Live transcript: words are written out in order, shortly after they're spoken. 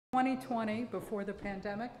2020 before the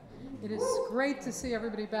pandemic. It is great to see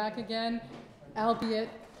everybody back again, albeit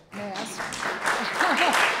masked.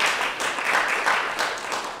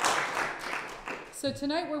 So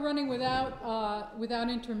tonight we're running without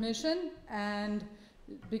intermission, and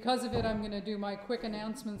because of it I'm going to do my quick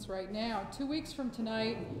announcements right now. 2 weeks from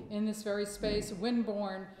tonight in this very space,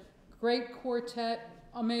 Windborn, great quartet,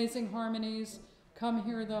 amazing harmonies. Come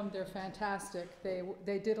hear them, they're fantastic.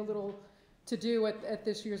 They did a little to do at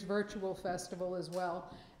this year's virtual festival as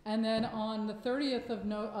well. And then on the 30th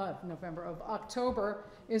of October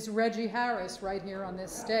is Reggie Harris right here on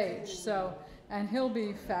this stage. So, and he'll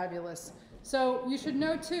be fabulous. So you should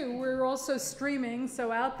know too, we're also streaming.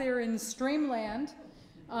 So out there in Streamland,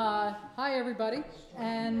 hi everybody.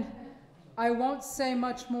 And I won't say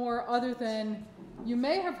much more other than you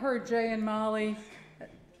may have heard Jay and Molly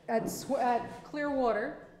at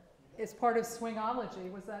Clearwater as part of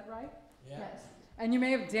Swingology. Was that right? Yeah. Yes. And you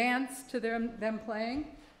may have danced to them playing.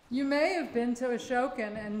 You may have been to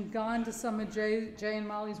Ashokan and gone to some of Jay and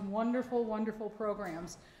Molly's wonderful, wonderful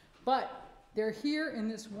programs. But they're here in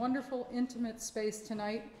this wonderful, intimate space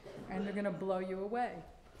tonight, and they're going to blow you away.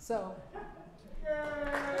 So.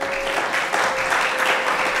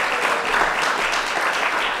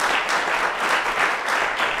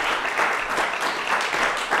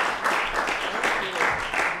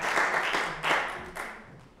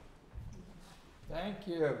 Thank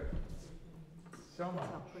you so much.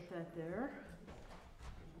 I'll put that there.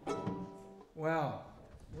 Well,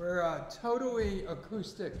 we're totally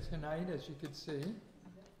acoustic tonight, as you could see.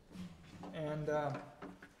 And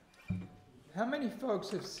how many folks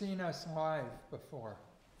have seen us live before?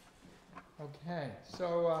 Okay,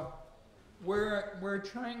 so we're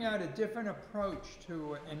trying out a different approach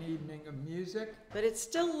to an evening of music. But it's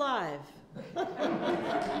still live.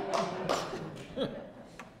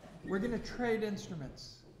 We're going to trade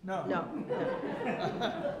instruments. No. No.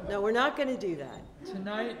 No, we're not going to do that.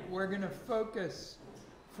 Tonight, we're going to focus,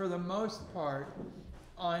 for the most part,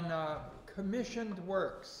 on commissioned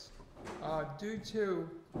works. Due to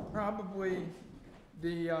probably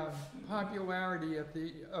the popularity of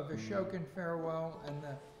Ashokan Farewell and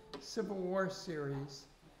the Civil War series,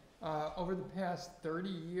 over the past 30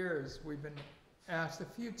 years, we've been asked a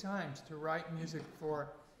few times to write music for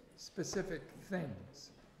specific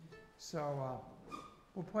things. So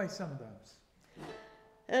we'll play some of those.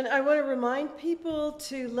 And I want to remind people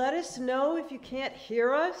to let us know if you can't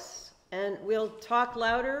hear us, and we'll talk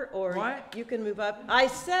louder, or what? You can move up. I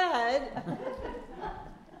said,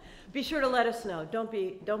 be sure to let us know. Don't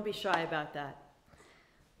be shy about that.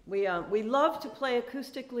 We love to play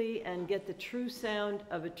acoustically and get the true sound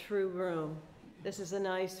of a true room. This is a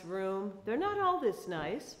nice room. They're not all this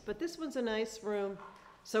nice, but this one's a nice room.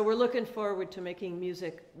 So we're looking forward to making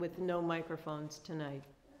music with no microphones tonight.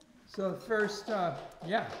 So first,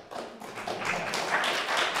 yeah.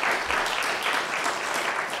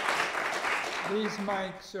 These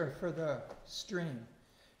mics are for the stream.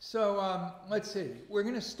 So let's see. We're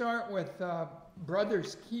going to start with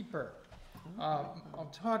Brother's Keeper.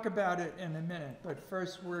 I'll talk about it in a minute, but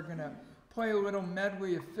first we're going to play a little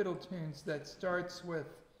medley of fiddle tunes that starts with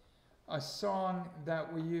a song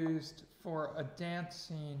that we used for a dance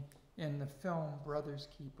scene in the film Brother's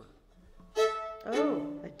Keeper. Oh,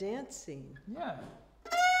 a dance scene. Yeah.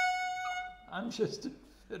 I'm just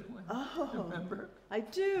fiddling. Oh, remember? I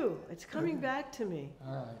do. It's coming back to me.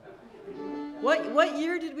 All right. What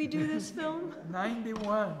year did we do this film?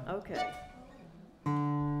 91. Okay.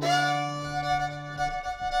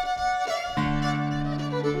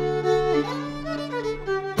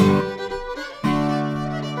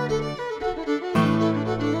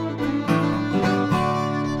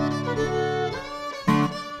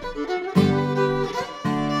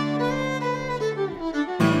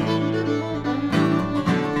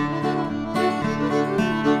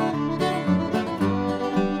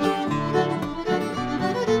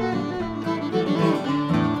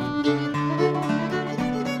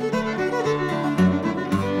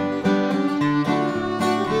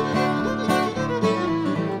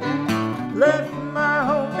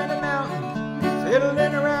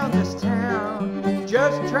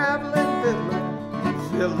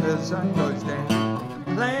 The sun goes down.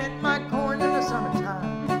 Plant my corn in the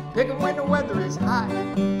summertime. Pick it when the weather is high.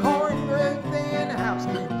 Cornbread in the house,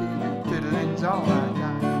 keep dealing. Fiddling's all I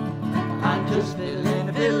got. I'm just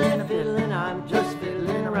fiddling, fiddling, fiddling. I'm just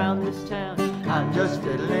fiddling around this town. I'm just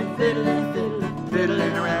fiddling, fiddling, fiddling,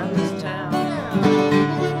 fiddling around this town.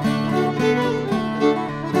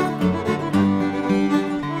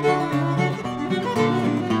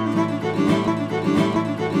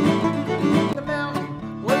 The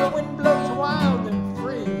mountain where the wind blows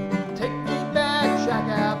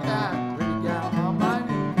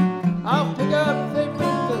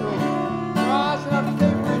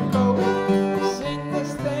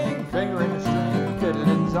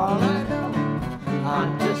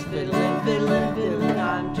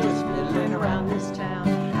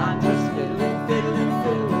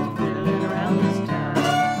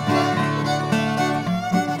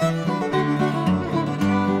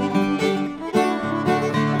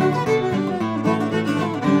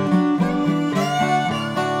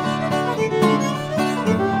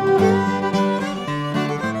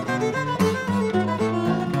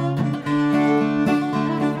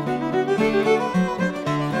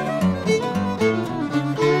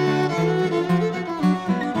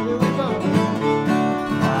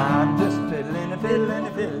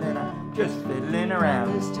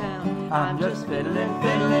I'm just fiddling,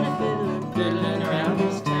 fiddling, fiddling, fiddling around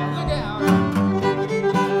this town. Look out!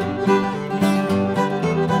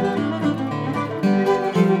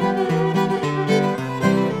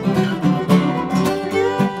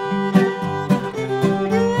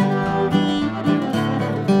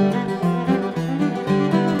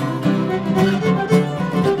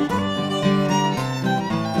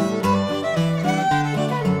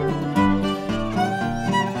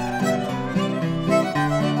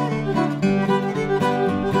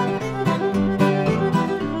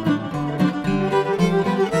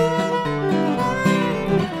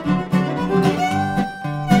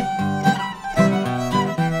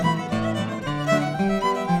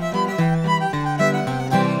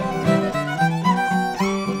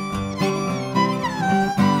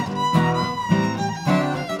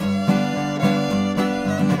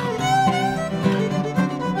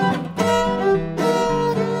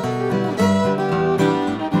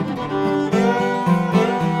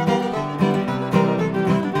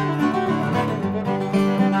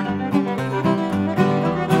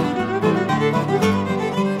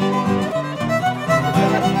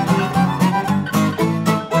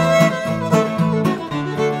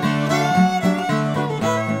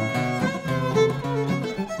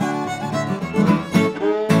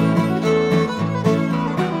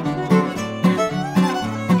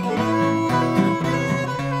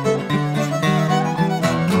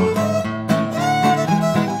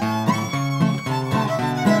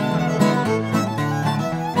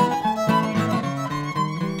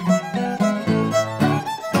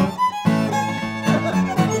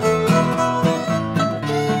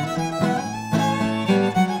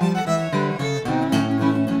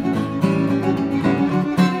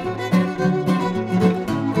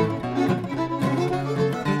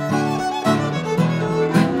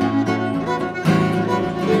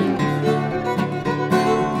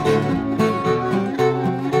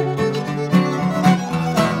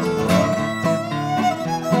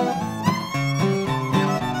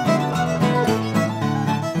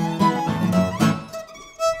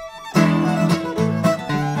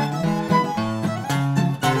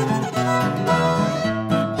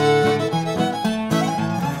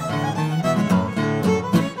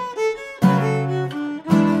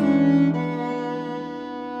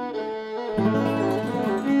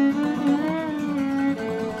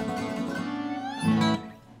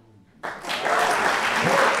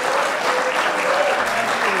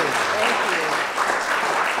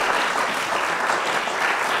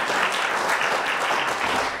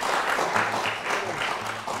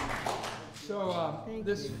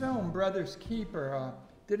 This film, Brother's Keeper,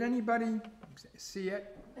 did anybody see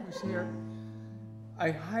it? Who's here?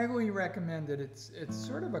 I highly recommend it. It's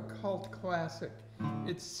sort of a cult classic.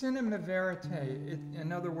 It's cinema verite.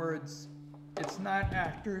 In other words, it's not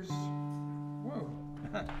actors. Whoa.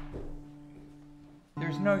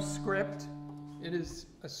 There's no script. It is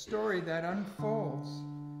a story that unfolds.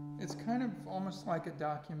 It's kind of almost like a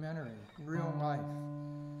documentary, real life.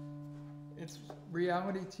 It's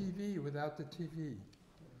reality TV without the TV.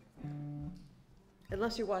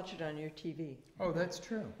 Unless you watch it on your TV. Oh, that's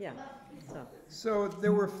true. Yeah. So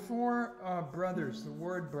there were four brothers, the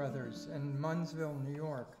Ward brothers, in Munnsville, New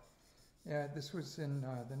York. Yeah, this was in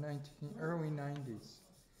the early 90s.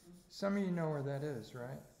 Some of you know where that is,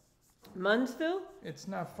 right? Munnsville? It's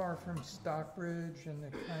not far from Stockbridge and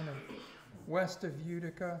the kind of west of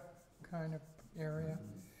Utica kind of area.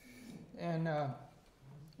 And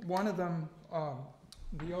one of them,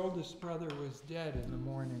 the oldest brother, was dead in the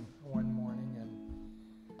morning, one morning, and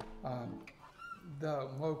the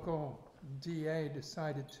local DA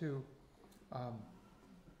decided to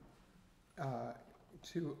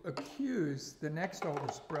accuse the next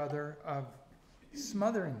oldest brother of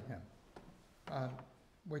smothering him,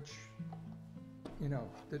 which, you know,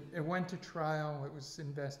 it went to trial, it was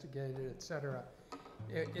investigated, etc.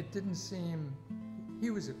 It didn't seem, he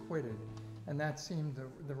was acquitted, and that seemed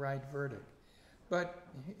the right verdict. But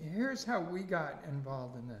here's how we got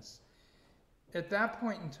involved in this. At that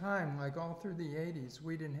point in time, like all through the 80s,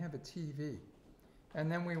 we didn't have a TV. And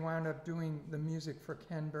then we wound up doing the music for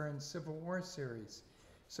Ken Burns' Civil War series.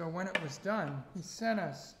 So when it was done, he sent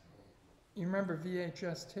us, you remember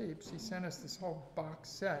VHS tapes, he sent us this whole box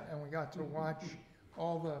set, and we got to watch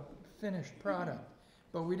all the finished product.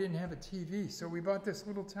 But we didn't have a TV, so we bought this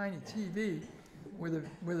little tiny TV with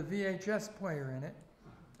a VHS player in it.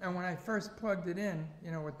 And when I first plugged it in, you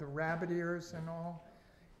know, with the rabbit ears and all,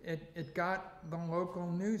 it got the local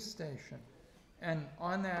news station. And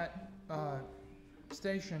on that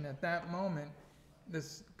station at that moment,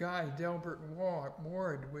 this guy, Delbert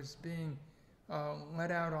Ward, was being let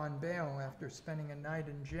out on bail after spending a night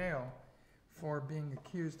in jail for being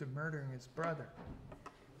accused of murdering his brother.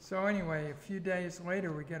 So anyway, a few days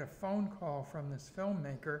later, we get a phone call from this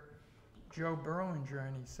filmmaker, Joe Berlinger,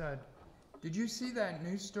 and he said, "Did you see that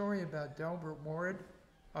news story about Delbert Ward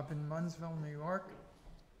up in Munnsville, New York?"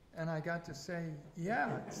 And I got to say,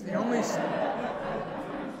 yeah, it's the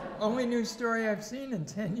only news story I've seen in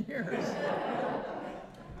 10 years.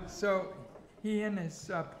 So he and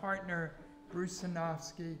his partner, Bruce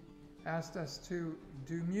Sinofsky, asked us to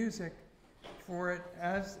do music for it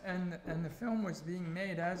and the film was being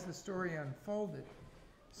made as the story unfolded.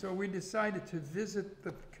 So we decided to visit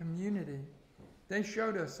the community. They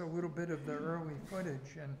showed us a little bit of the early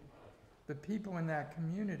footage, and the people in that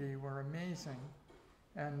community were amazing.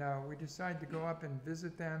 And we decided to go up and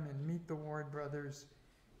visit them and meet the Ward brothers.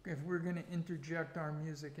 If we're going to interject our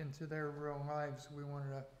music into their real lives, we wanted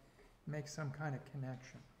to make some kind of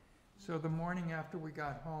connection. So the morning after we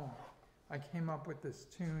got home, I came up with this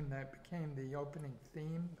tune that became the opening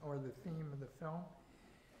theme, or the theme of the film.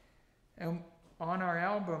 And on our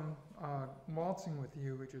album, Waltzing With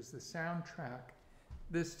You, which is the soundtrack,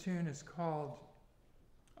 this tune is called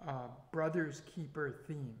Brother's Keeper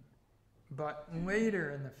Theme. But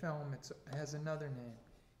later in the film, it has another name,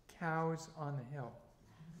 Cows on the Hill.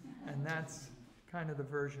 And that's kind of the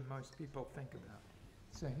version most people think about.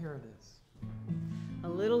 So here it is. A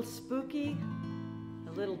little spooky,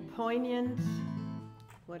 a little poignant.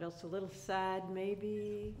 What else? A little sad,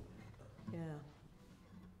 maybe. Yeah.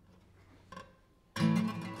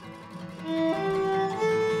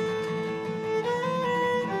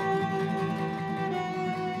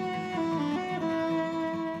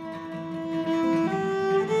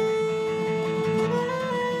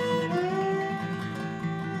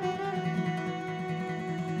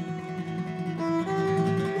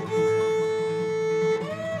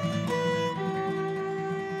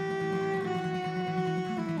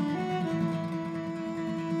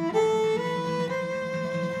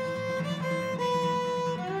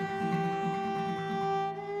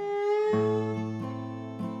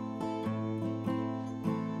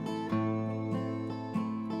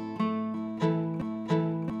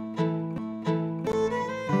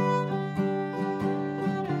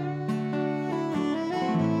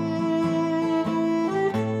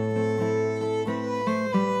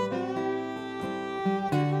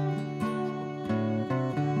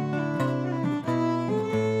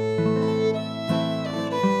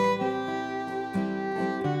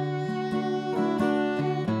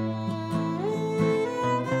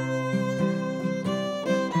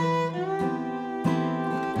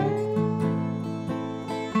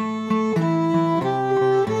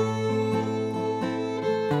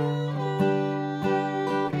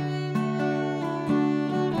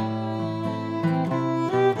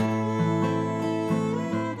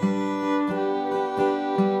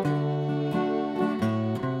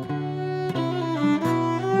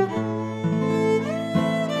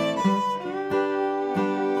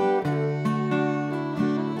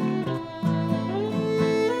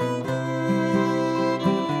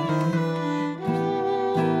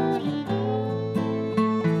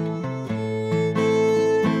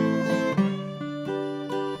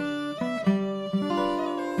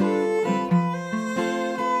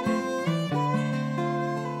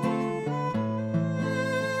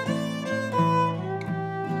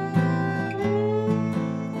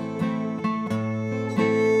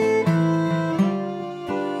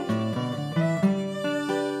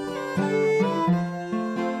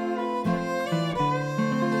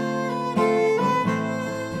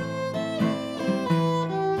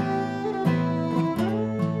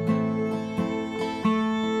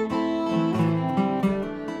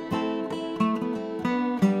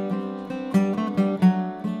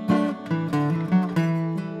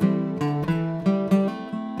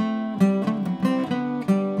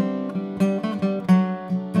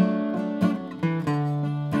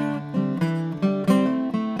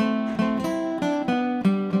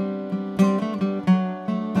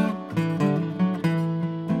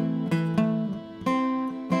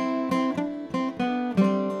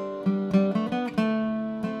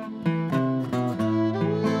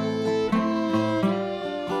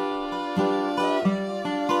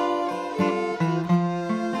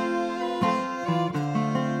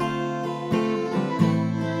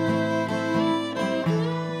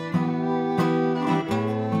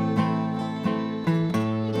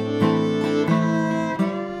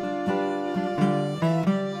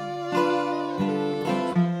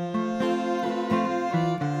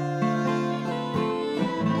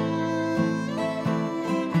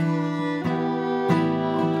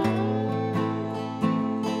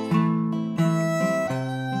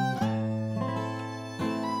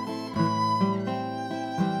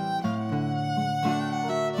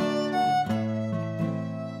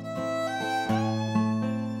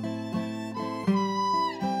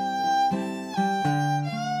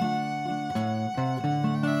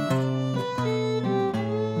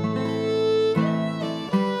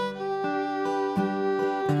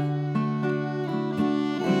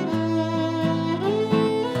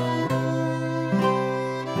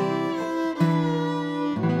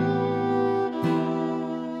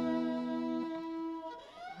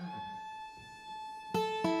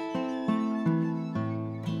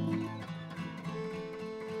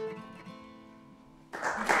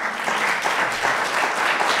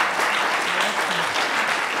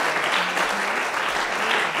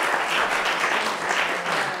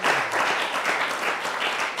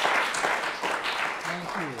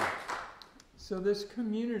 So this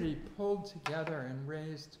community pulled together and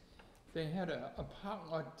raised, they had a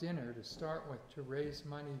potluck dinner to start with to raise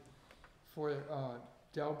money for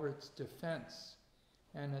Delbert's defense.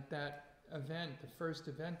 And at that event, the first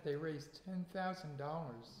event, they raised $10,000.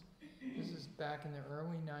 This is back in the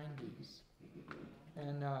early 90s.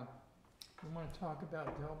 And we want to talk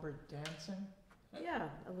about Delbert dancing? Yeah,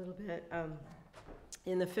 a little bit.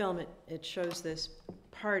 In the film, it shows this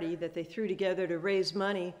party that they threw together to raise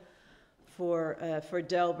money for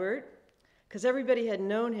Delbert, because everybody had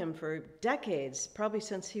known him for decades, probably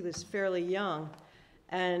since he was fairly young,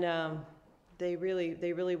 and they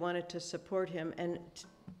really wanted to support him. And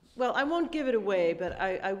well, I won't give it away, but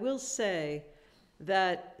I will say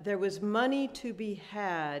that there was money to be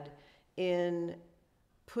had in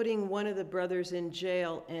putting one of the brothers in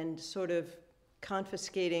jail and sort of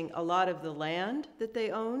confiscating a lot of the land that they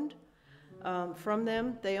owned from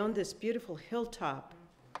them. They owned this beautiful hilltop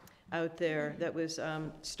out there that was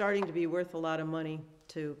starting to be worth a lot of money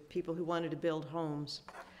to people who wanted to build homes.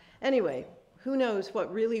 Anyway, who knows what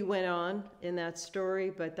really went on in that story,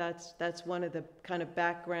 but that's one of the kind of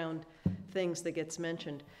background things that gets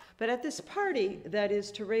mentioned. But at this party that is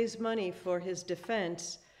to raise money for his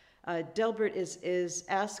defense, Delbert is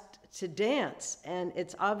asked to dance, and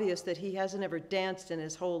it's obvious that he hasn't ever danced in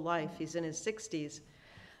his whole life. He's in his 60s.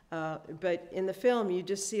 But in the film, you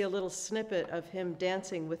just see a little snippet of him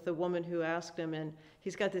dancing with the woman who asked him, and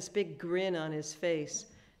he's got this big grin on his face,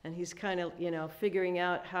 and he's kind of, figuring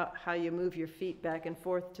out how you move your feet back and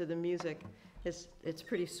forth to the music. It's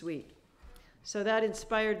pretty sweet. So that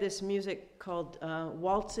inspired this music called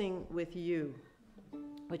Waltzing with You,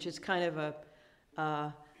 which is kind of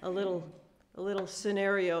a little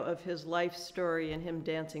scenario of his life story and him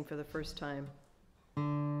dancing for the first time.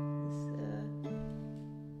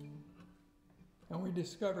 And we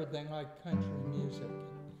discovered they like country music.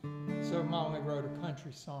 So Molly wrote a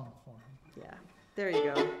country song for him. Yeah, there you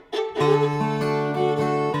go.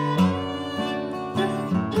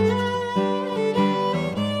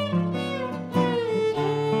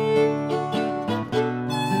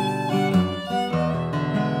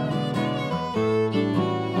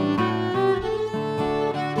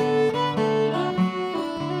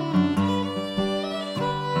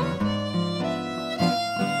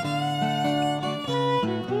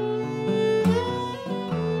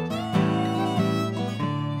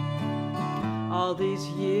 All these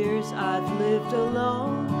years I've lived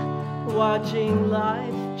alone, watching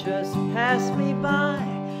life just pass me by.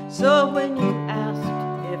 So when you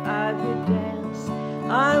asked if I would dance,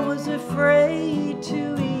 I was afraid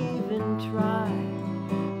to even try.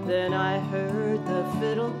 Then I heard the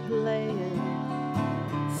fiddle playing.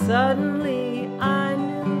 Suddenly I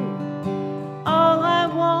knew all I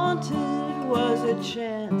wanted was a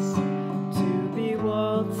chance to be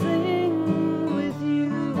waltzing.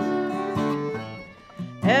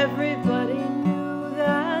 Everybody knew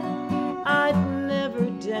that I'd never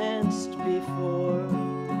danced before,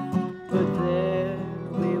 but there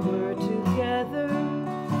we were together,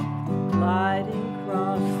 gliding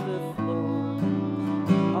across the floor.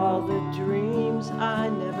 All the dreams I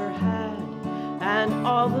never had, and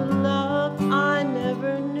all the love I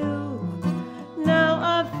never knew, now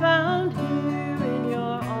I've found here in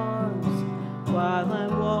your arms, while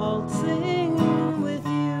I'm waltzing with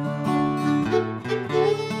you.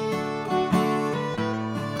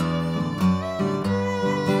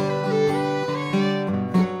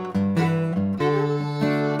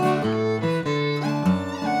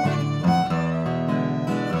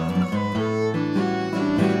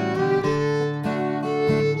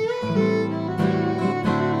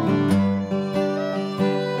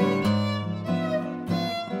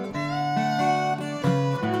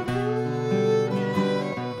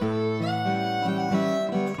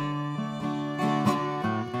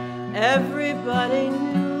 Everybody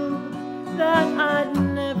knew that I'd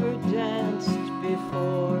never danced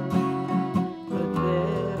before, but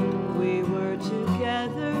there we were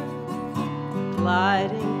together,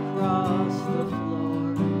 gliding across the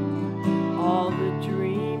floor. All the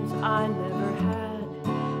dreams I never had,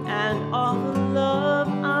 and all the love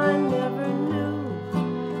I never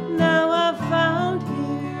knew, now I've found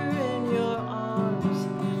here in your arms,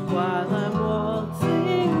 while I'm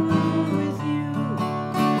waltzing with you.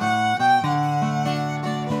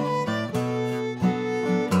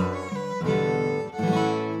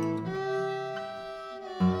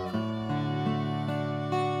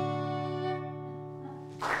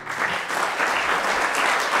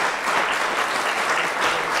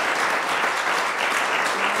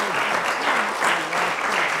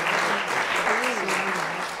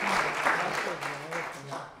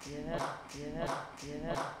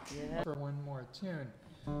 one more tune.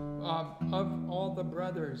 Of all the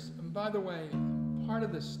brothers, and by the way, part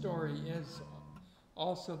of the story is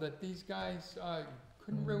also that these guys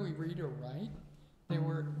couldn't really read or write. They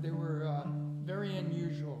were very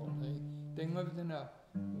unusual. They lived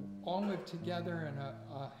all lived together in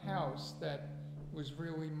a house that was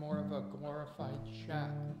really more of a glorified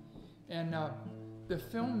shack. And the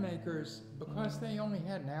filmmakers, because they only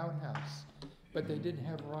had an outhouse, but they didn't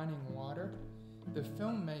have running water, the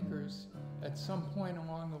filmmakers at some point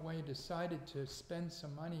along the way decided to spend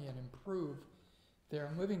some money and improve their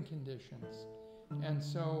living conditions. And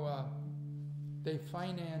so they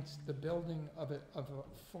financed the building of a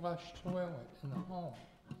flush toilet in the home.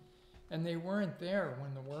 And they weren't there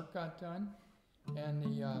when the work got done. And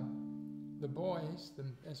the boys,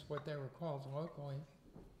 as what they were called locally,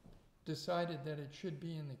 decided that it should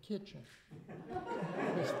be in the kitchen.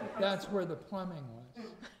 Because that's where the plumbing was.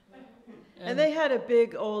 And they had a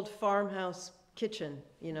big old farmhouse kitchen,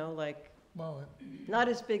 you know, like, well, not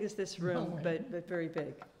as big as this room, No, but very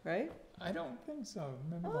big, right? I don't think so.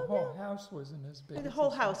 Remember, Oh, the whole no. house wasn't as big. The as whole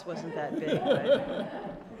this house wasn't that big,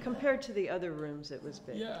 but compared to the other rooms, it was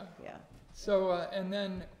big. Yeah. Yeah. So, and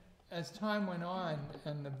then as time went on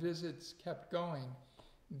and the visits kept going,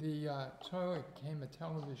 the toilet became a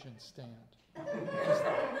television stand. Just,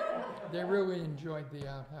 they really enjoyed the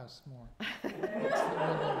outhouse more. That's the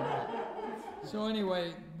way they were. So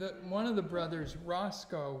anyway, one of the brothers,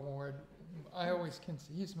 Roscoe Ward, I always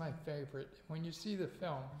consider, he's my favorite. When you see the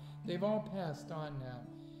film, they've all passed on now,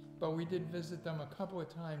 but we did visit them a couple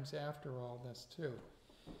of times after all this too.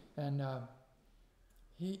 And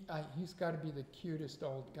he's got to be the cutest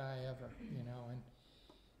old guy ever, you know. And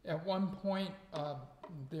at one point,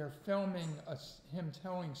 they're filming him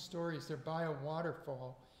telling stories. They're by a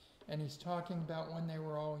waterfall, and he's talking about when they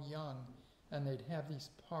were all young, and they'd have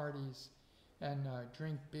these parties and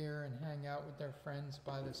drink beer and hang out with their friends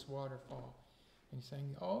by this waterfall. And he's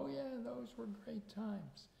saying, oh yeah, those were great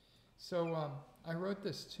times. So I wrote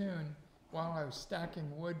this tune while I was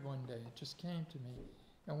stacking wood one day. It just came to me.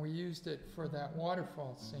 And we used it for that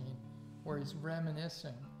waterfall scene where he's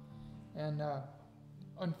reminiscing. And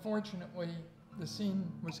unfortunately, the scene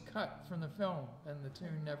was cut from the film, and the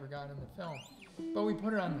tune never got in the film. But we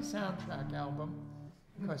put it on the soundtrack album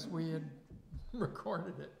because we had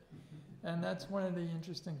recorded it. And that's one of the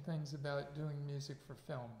interesting things about doing music for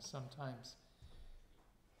film. Sometimes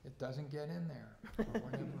it doesn't get in there for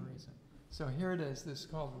whatever reason. So here it is. This is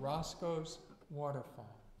called Roscoe's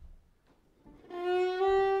Waterfall.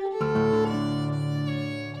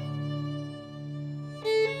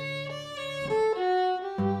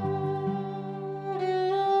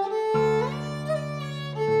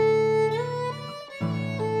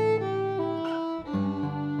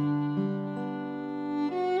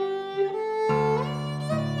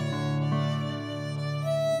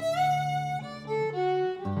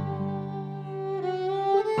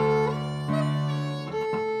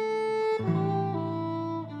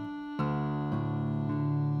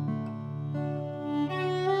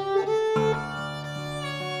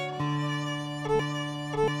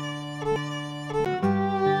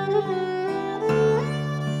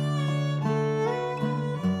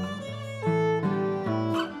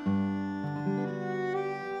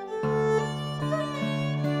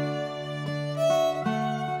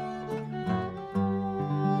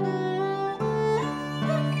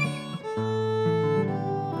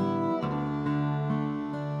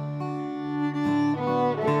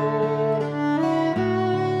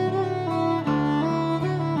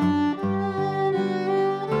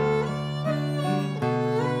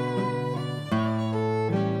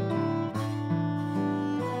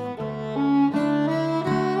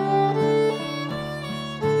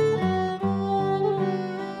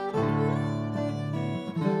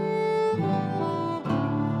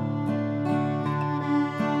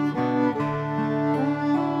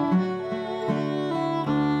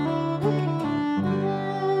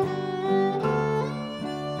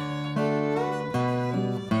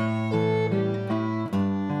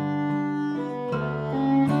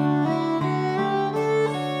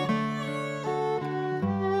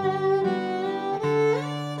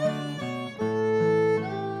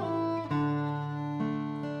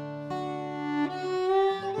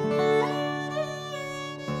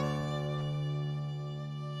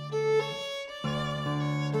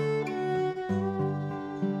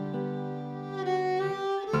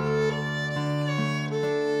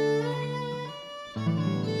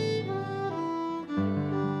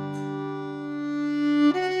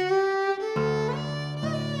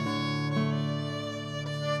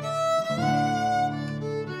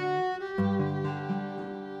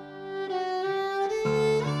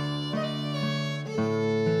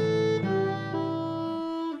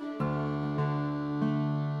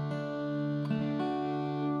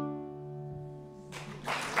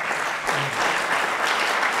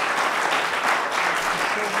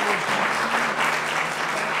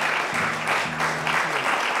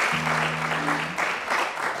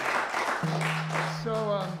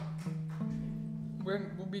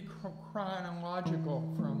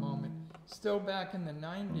 still back in the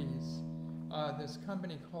 90s, this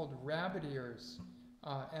company called Rabbit Ears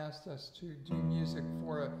asked us to do music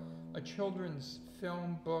for a children's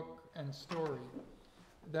film, book, and story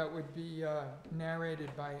that would be narrated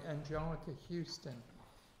by Angelica Houston.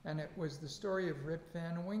 And it was the story of Rip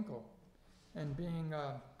Van Winkle. And being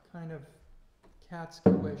kind of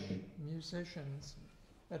Catskillish musicians,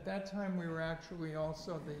 at that time we were actually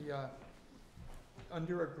also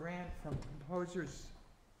under a grant from Composers,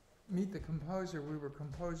 Meet the Composer, we were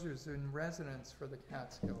composers in residence for the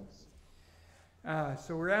Catskills.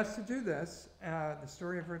 So we're asked to do this, the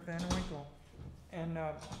story of Rip Van Winkle. And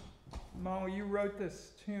Molly, you wrote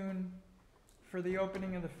this tune for the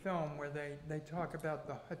opening of the film where they talk about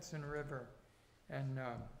the Hudson River and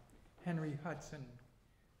Henry Hudson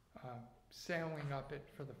sailing up it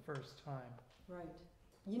for the first time. Right.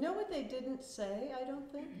 You know what they didn't say, I don't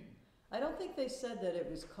think? I don't think they said that it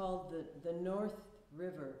was called the North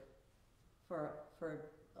River for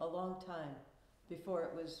a long time before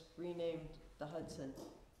it was renamed the Hudson.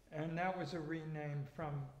 And that was a rename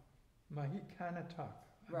from Mahikanatuk,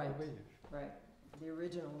 I believe. Right, the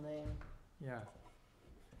original name. Yeah.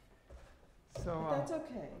 So But that's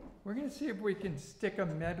okay. we're going to see if we can stick a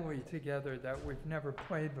medley together that we've never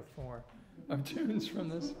played before of tunes from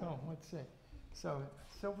this film. Let's see. So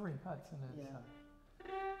Silvery Hudson is... Yeah.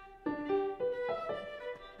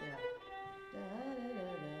 Yeah.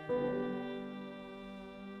 Da-da-da-da.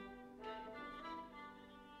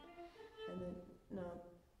 And then, no.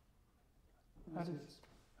 How does- Wizards.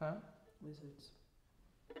 Huh? Wizards.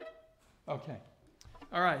 Okay.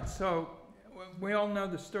 All right, so we all know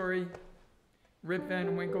the story. Rip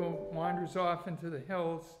Van Winkle wanders off into the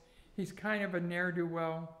hills. He's kind of a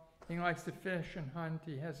ne'er-do-well. He likes to fish and hunt.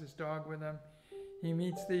 He has his dog with him. He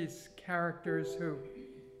meets these characters who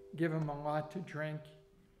give him a lot to drink.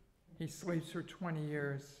 He sleeps for 20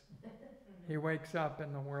 years. He wakes up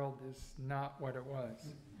and the world is not what it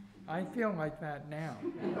was. I feel like that now.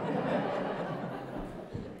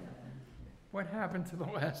 What happened to the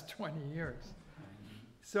last 20 years?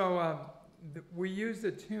 So we used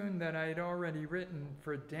a tune that I had already written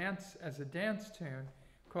for dance, as a dance tune,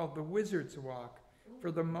 called The Wizard's Walk,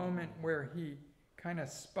 for the moment where he kind of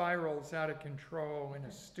spirals out of control in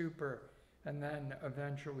a stupor and then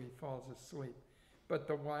eventually falls asleep. But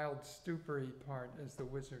the wild stupory part is the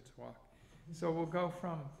Wizard's Walk. So we'll go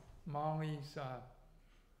from Molly's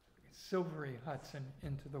Silvery Hudson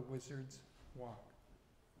into the Wizard's Walk.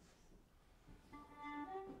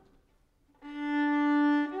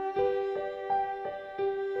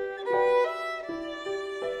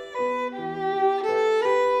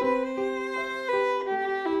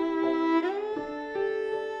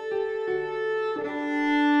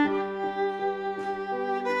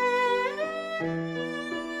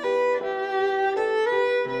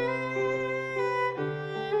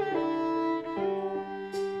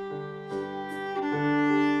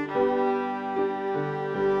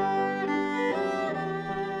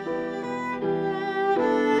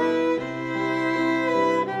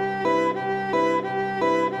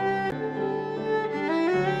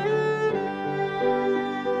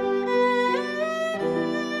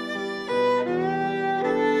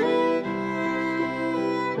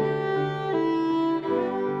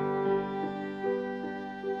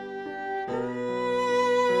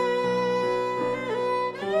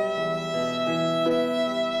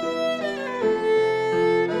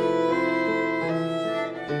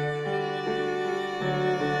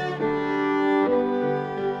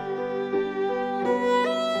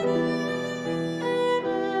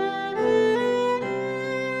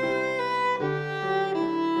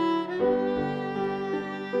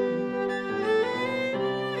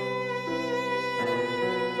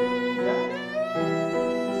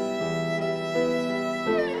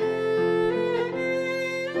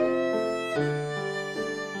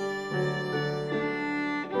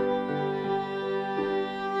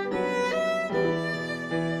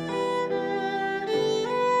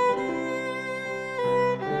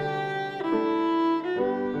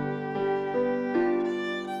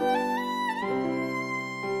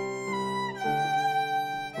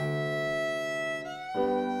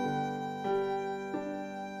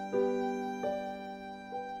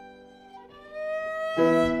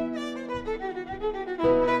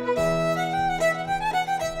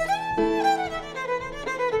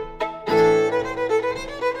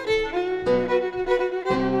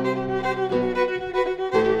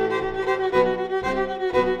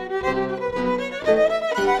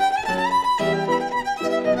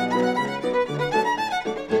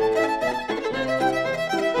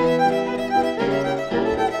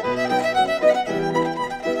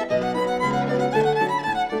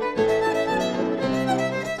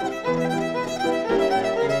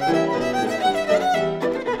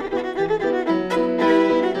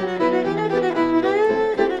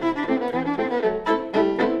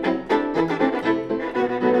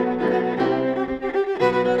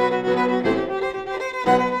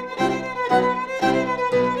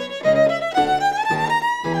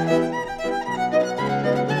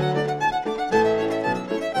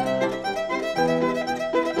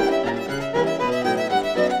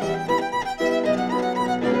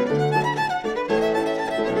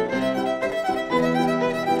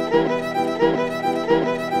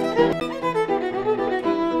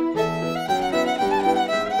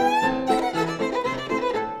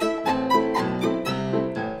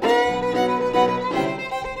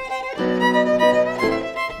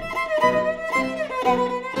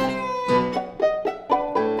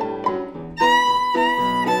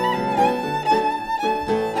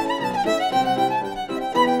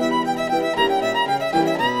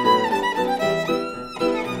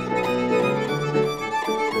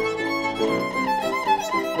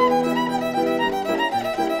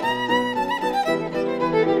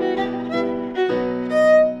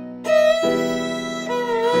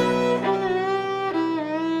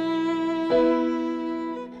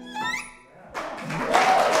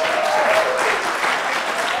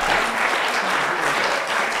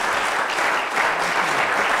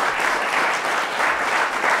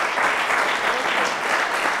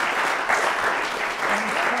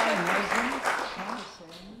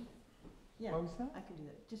 What was that? I can do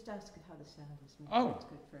that. Just ask how the sound is. Make Oh. sure it's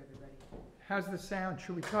good for everybody. How's the sound?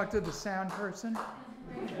 Should we talk to the sound person?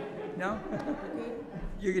 No? We're good?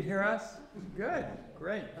 You could hear us? Good,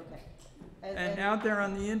 great. Okay. And out there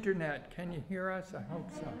on the internet, can you hear us? I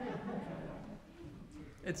hope so.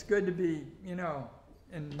 It's good to be, you know,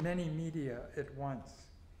 in many media at once.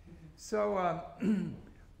 So,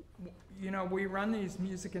 you know, we run these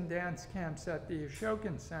music and dance camps at the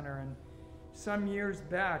Ashokan Center, and some years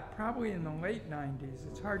back, probably in the late 90s,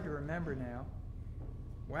 it's hard to remember now.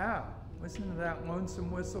 Wow, listen to that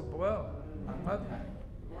lonesome whistle blow. I love that.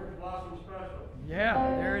 Orange Blossom Special. Yeah,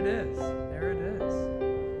 there it is. There it is.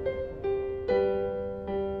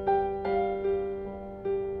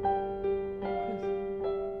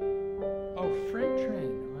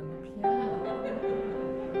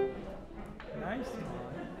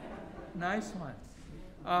 Nice one.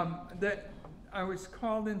 I was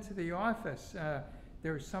called into the office.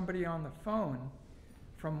 There was somebody on the phone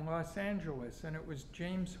from Los Angeles, and it was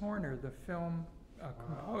James Horner, the film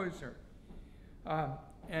composer.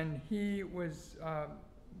 And he was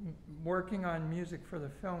working on music for the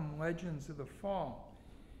film Legends of the Fall.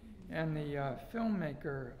 And the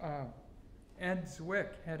filmmaker, Ed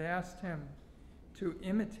Zwick, had asked him to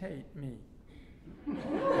imitate me.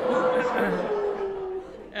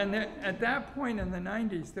 And at that point in the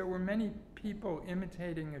 90s, there were many people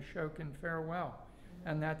imitating Ashokan Farewell,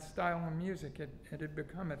 and that style of music. It had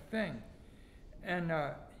become a thing. And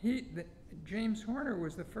James Horner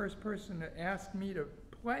was the first person to ask me to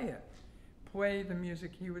play the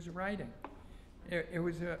music he was writing. It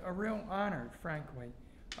was a real honor, frankly.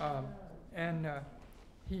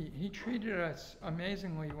 He treated us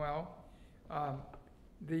amazingly well.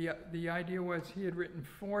 The idea was he had written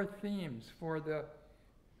 4 themes for the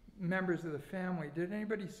members of the family. Did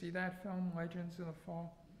anybody see that film, Legends of the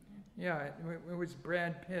Fall? Yeah, it was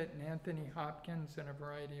Brad Pitt and Anthony Hopkins and a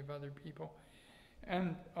variety of other people.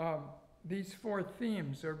 And these 4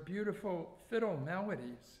 themes are beautiful fiddle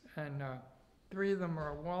melodies, and 3 of them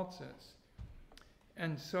are waltzes.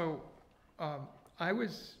 And so I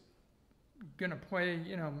was going to play,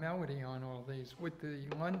 you know, melody on all these with the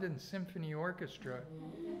London Symphony Orchestra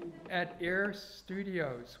at Air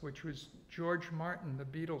Studios, which was George Martin, the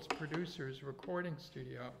Beatles' producer's recording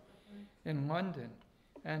studio in London.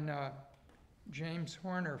 And James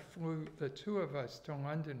Horner flew the 2 of us to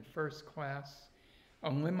London first class. A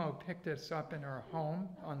limo picked us up in our home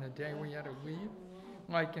on the day we had to leave,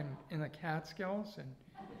 like in the Catskills.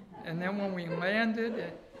 And then when we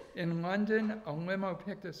landed in London, a limo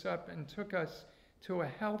picked us up and took us to a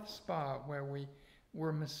health spa where we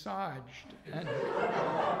were massaged. And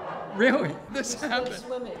really, this happened.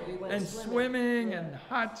 Swimming and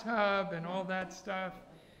hot tub and all that stuff.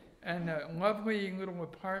 And a lovely little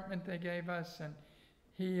apartment they gave us. And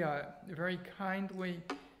he very kindly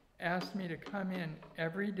asked me to come in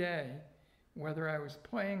every day, whether I was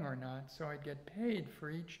playing or not, so I'd get paid for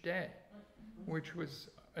each day, which was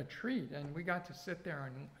a treat. And we got to sit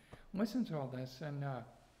there and listen to all this. And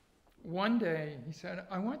one day he said,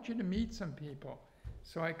 I want you to meet some people.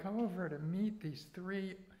 So I come over to meet these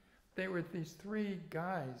 3, they were these 3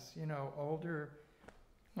 guys, you know, older,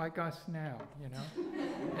 like us now, you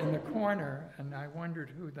know, in the corner, and I wondered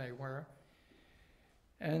who they were.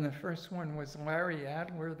 And the first one was Larry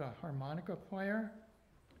Adler, the harmonica player.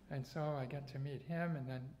 And so I got to meet him, and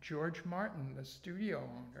then George Martin, the studio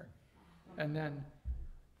owner. And then,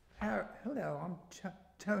 hello, I'm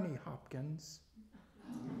Tony Hopkins.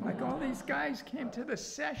 Like, all these guys came to the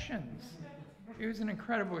sessions. It was an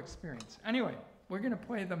incredible experience. Anyway, we're going to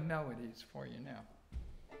play the melodies for you now.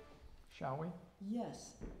 Shall we?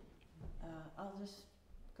 Yes. I'll just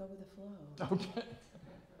go with the flow. Okay.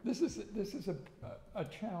 This is a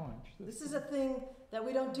challenge. This is a thing that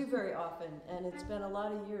we don't do very often, and it's been a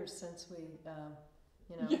lot of years since we,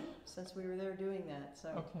 since we were there doing that. So.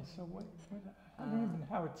 Okay, so what I don't even know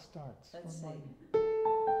how it starts. Let's see.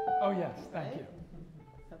 Oh yes, thank you.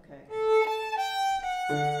 Okay.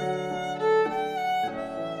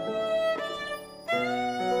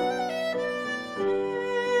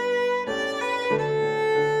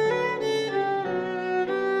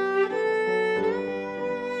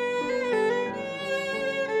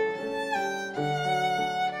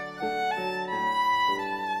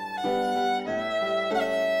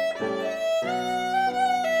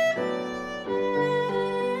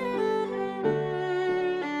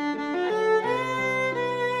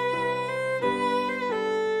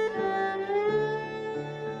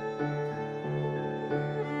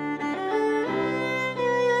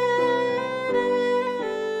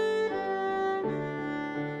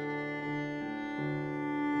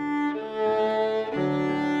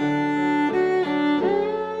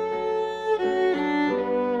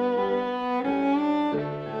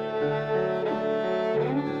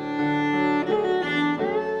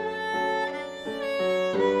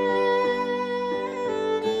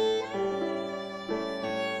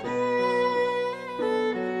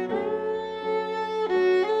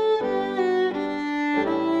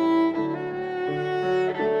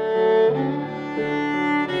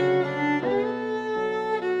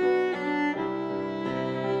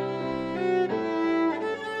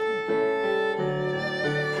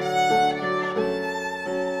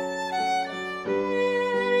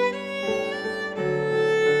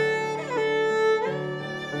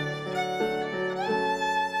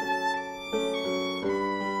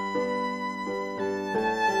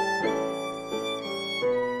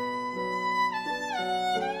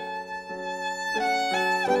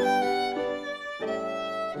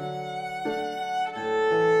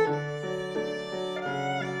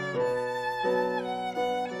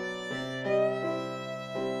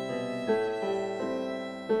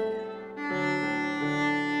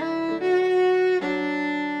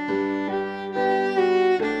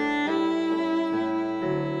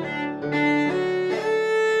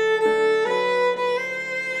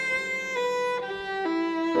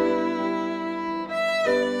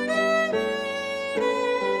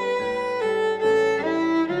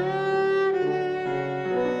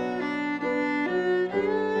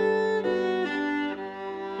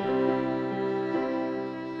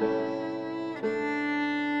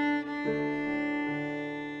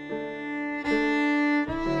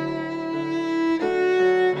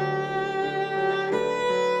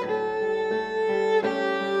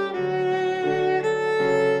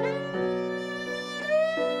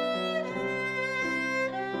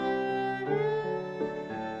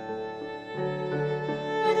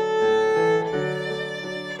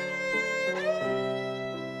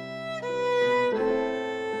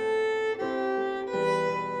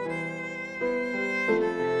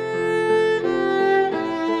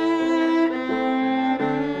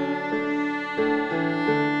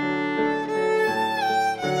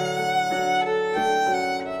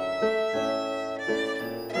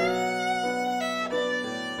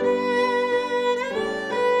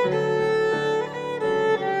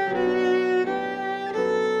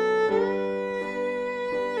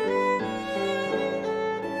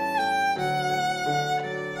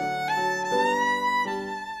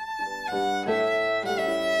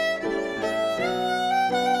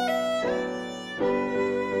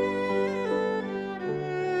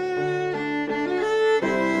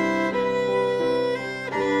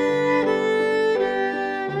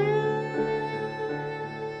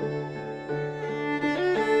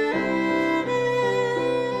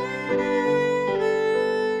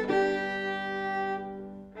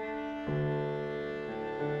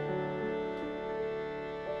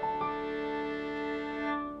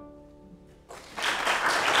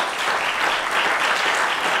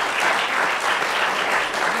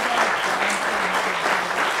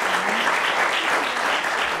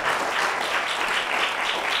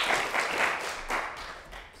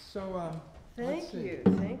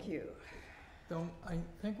 I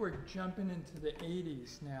think we're jumping into the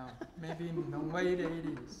 80s now, maybe in the late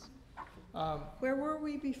 80s. Where were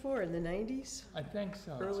we before, in the 90s? I think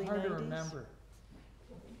so. Early it's hard 90s? to remember.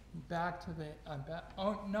 Back to the,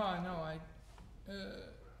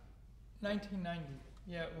 1990.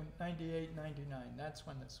 Yeah, 98, 99. That's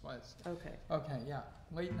when this was. Okay. Okay, yeah,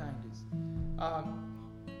 late 90s.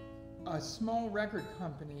 A small record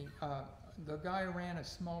company, the guy who ran a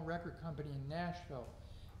small record company in Nashville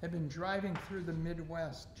had been driving through the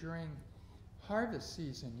Midwest during harvest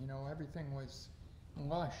season. You know, everything was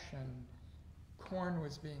lush and corn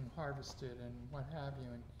was being harvested and what have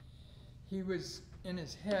you. And he was in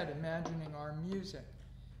his head imagining our music.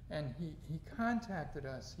 And he contacted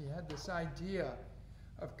us. He had this idea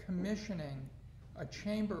of commissioning a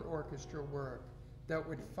chamber orchestra work that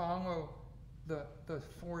would follow the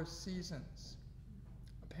four seasons.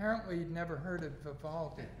 Apparently he'd never heard of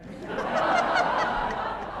Vivaldi.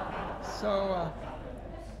 So,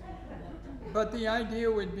 but the idea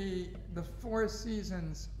would be the four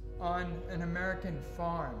seasons on an American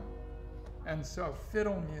farm. And so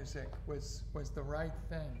fiddle music was the right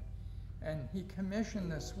thing. And he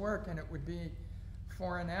commissioned this work, and it would be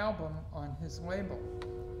for an album on his label.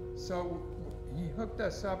 So he hooked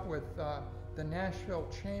us up with the Nashville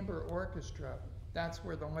Chamber Orchestra. That's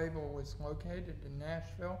where the label was located, in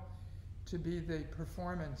Nashville, to be the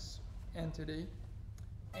performance entity.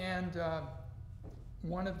 And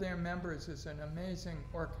one of their members is an amazing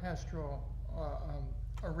orchestral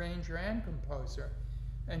arranger and composer.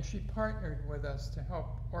 And she partnered with us to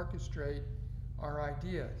help orchestrate our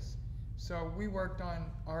ideas. So we worked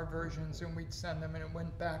on our versions and we'd send them, and it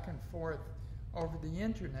went back and forth over the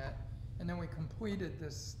internet. And then we completed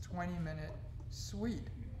this 20-minute suite.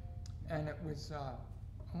 And it was a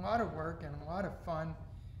lot of work and a lot of fun.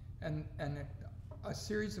 And a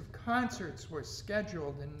series of concerts were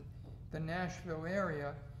scheduled in the Nashville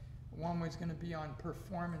area. One was going to be on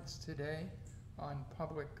Performance Today on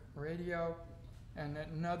public radio. And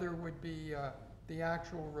another would be the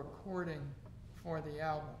actual recording for the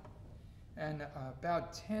album. And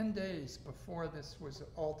about 10 days before this was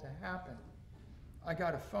all to happen, I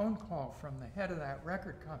got a phone call from the head of that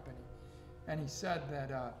record company. And he said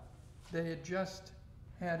that they had just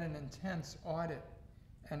had an intense audit,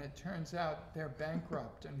 and it turns out they're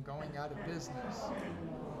bankrupt and going out of business.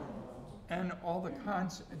 And all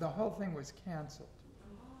the whole thing was canceled.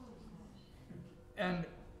 And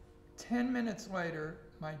 10 minutes later,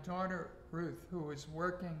 my daughter Ruth, who was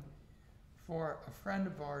working for a friend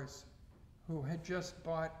of ours who had just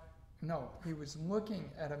he was looking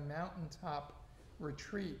at a mountaintop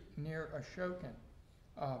retreat near Ashokan,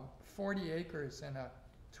 40 acres and a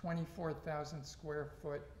 24,000 square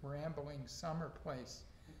foot rambling summer place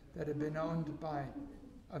that had been owned by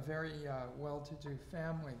a very well-to-do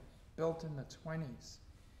family, built in the 20s.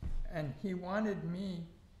 And he wanted me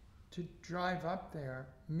to drive up there,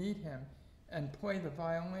 meet him, and play the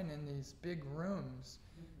violin in these big rooms.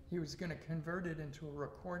 He was going to convert it into a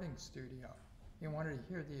recording studio. He wanted to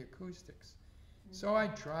hear the acoustics. So I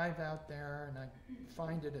drive out there and I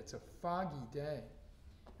find it's a foggy day.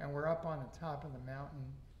 And we're up on the top of the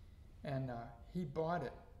mountain. And he bought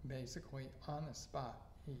it basically on the spot.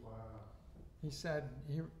 He said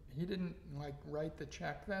he didn't write the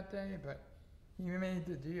check that day, but he made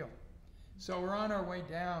the deal. So we're on our way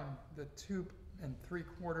down the 2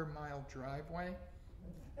 3/4 mile driveway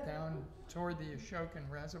down toward the Ashokan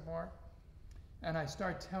Reservoir. And I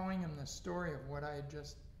start telling him the story of what I had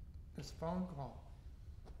just, this phone call.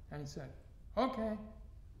 And he said, okay.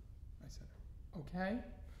 I said, okay?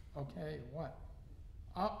 Okay, what?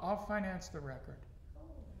 I'll finance the record.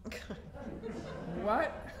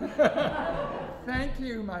 What? Thank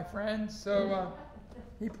you, my friend. So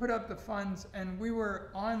he put up the funds, and we were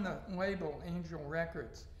on the label Angel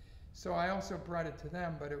Records. So I also brought it to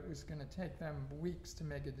them, but it was going to take them weeks to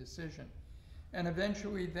make a decision. And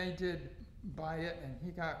eventually they did buy it, and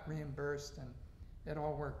he got reimbursed, and it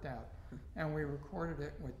all worked out. And we recorded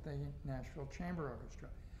it with the Nashville Chamber Orchestra.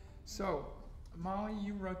 So, Molly,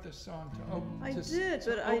 you wrote this song to open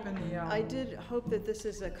the album. I did hope that this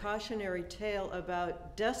is a cautionary tale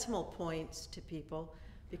about decimal points to people,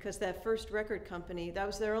 because that first record company, that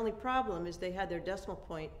was their only problem, is they had their decimal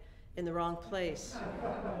point in the wrong place.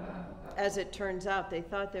 As it turns out, they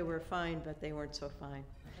thought they were fine, but they weren't so fine.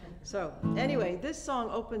 So anyway, this song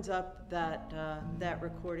opens up that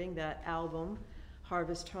recording, that album,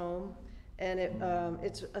 Harvest Home, and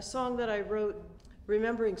it's a song that I wrote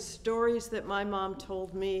remembering stories that my mom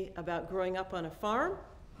told me about growing up on a farm.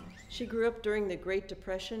 She grew up during the Great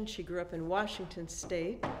Depression. She grew up in Washington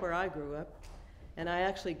State, where I grew up, And I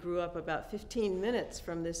actually grew up about 15 minutes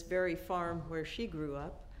from this very farm where she grew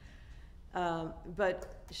up.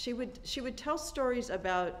 But she would tell stories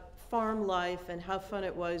about farm life and how fun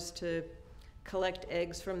it was to collect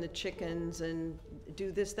eggs from the chickens and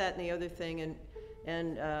do this, that, and the other thing,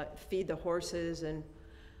 and feed the horses, and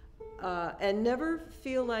never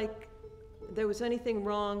feel like there was anything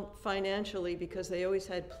wrong financially, because they always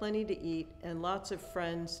had plenty to eat and lots of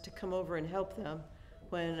friends to come over and help them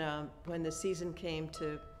when the season came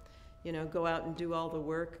to, go out and do all the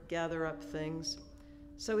work, gather up things.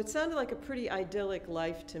 So it sounded like a pretty idyllic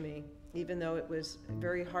life to me, even though it was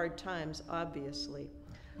very hard times, obviously.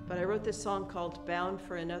 But I wrote this song called Bound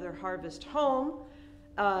for Another Harvest Home,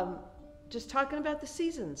 just talking about the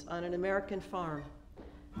seasons on an American farm.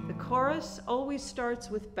 The chorus always starts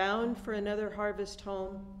with bound for another harvest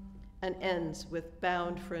home and ends with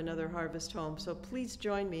bound for another harvest home. So please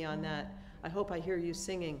join me on that. I hope I hear you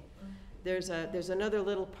singing. There's another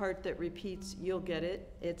little part that repeats, you'll get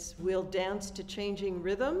it. It's we'll dance to changing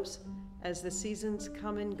rhythms as the seasons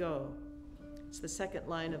come and go. It's the second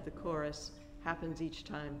line of the chorus, happens each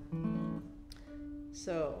time.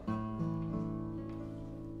 So,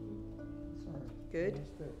 Sorry. good.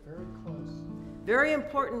 Missed it. Very close. Very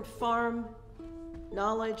important farm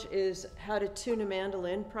knowledge is how to tune a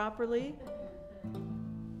mandolin properly.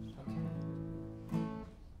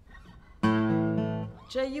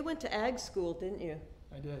 Jay, you went to ag school, didn't you?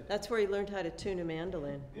 I did. That's where you learned how to tune a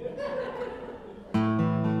mandolin.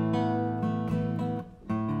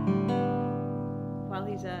 While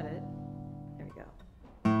he's at it, there we go.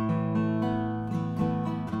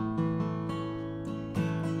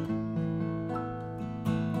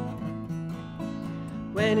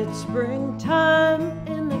 When it's springtime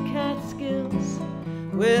in the Catskills,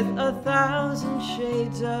 with 1,000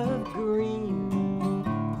 shades of green,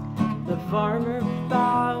 the farmer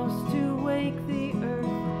bows to wake the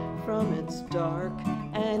earth from its dark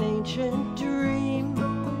and ancient dream.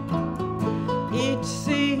 Each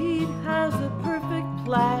seed has a perfect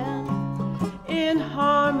plan in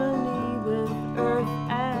harmony with earth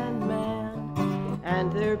and man,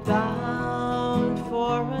 and they're bound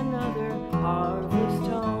for another harvest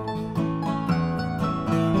home.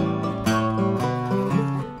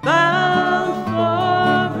 Bound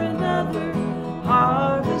for another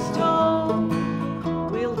harvest home.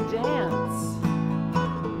 We'll dance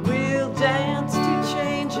to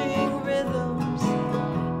changing rhythms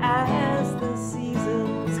as the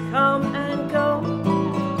seasons come and go.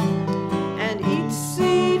 And each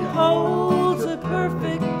seed holds a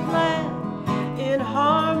perfect plan in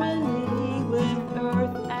harmony with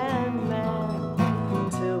earth and man,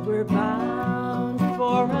 till we're bound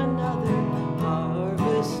for another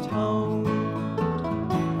harvest home.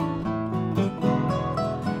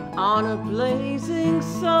 On a blazing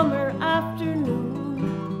summer afternoon,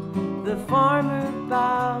 the farmer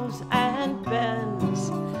bows and bends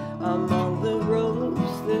among the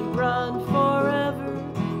rows that run forever.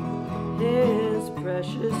 His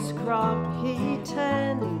precious crop he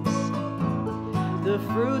tends, the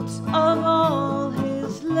fruits of all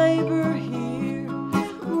his labor here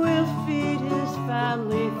will feed his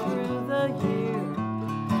family through the year,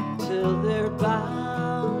 till they're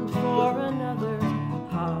bound for another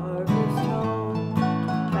harvest home.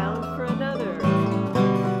 Bound for another.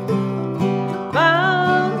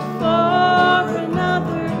 Bound for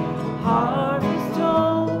another harvest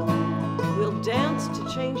home. We'll dance to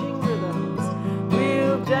changing rhythms.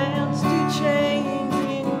 We'll dance to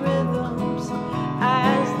changing rhythms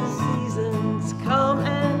as the seasons come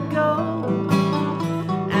and go.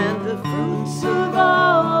 And the fruits of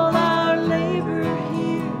all our labor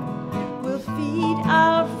here will feed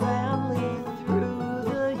our family through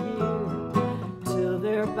the year, till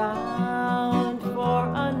they're bound for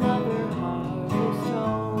another harvest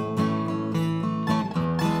home.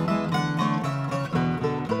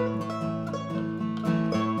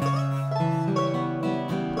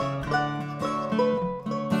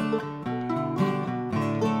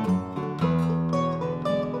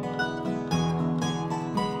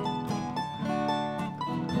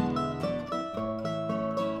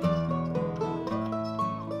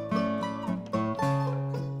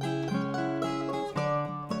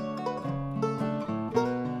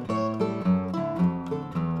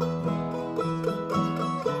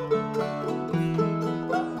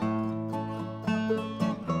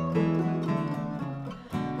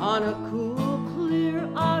 On a cool, clear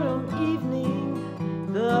autumn evening,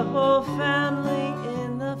 the whole family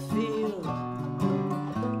in the field,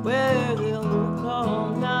 where they'll work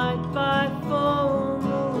all night by full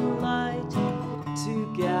moonlight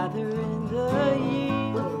to gather in the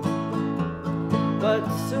yield. But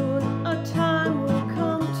soon a time will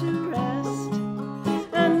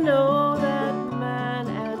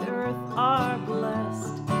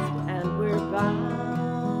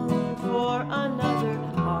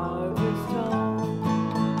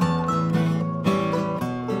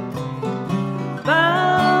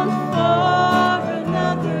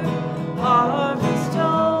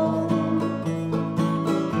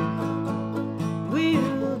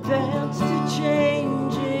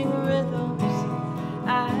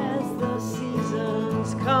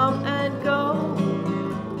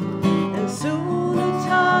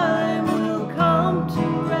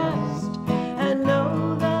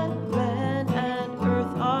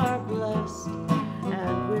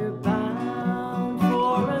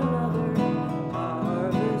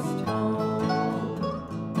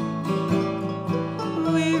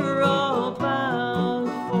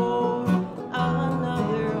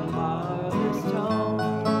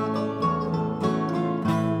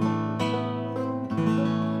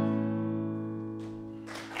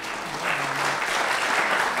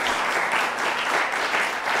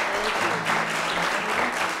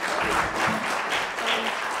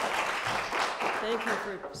Thank you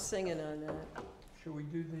for singing on that. Should we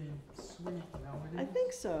do the sweet melody? I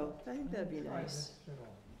think so. I think that'd be Try nice. this fiddle.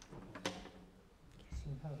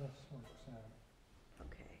 See how this works out.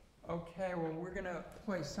 Okay. Okay, well, we're gonna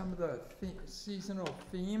play some of the seasonal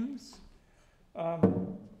themes.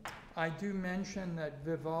 I do mention that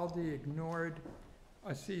Vivaldi ignored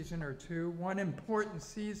a season or two. One important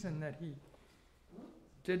season that he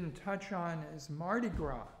didn't touch on is Mardi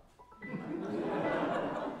Gras.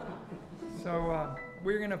 So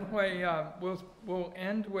we're gonna play, we'll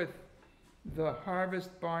end with the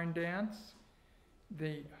Harvest Barn Dance,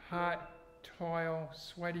 the hot, toil,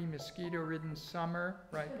 sweaty, mosquito-ridden summer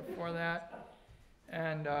right before that,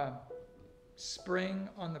 and Spring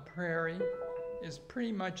on the Prairie is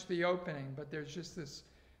pretty much the opening, but there's just this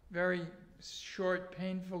very short,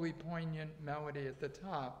 painfully poignant melody at the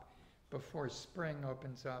top before spring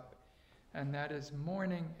opens up, and that is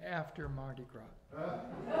Morning After Mardi Gras.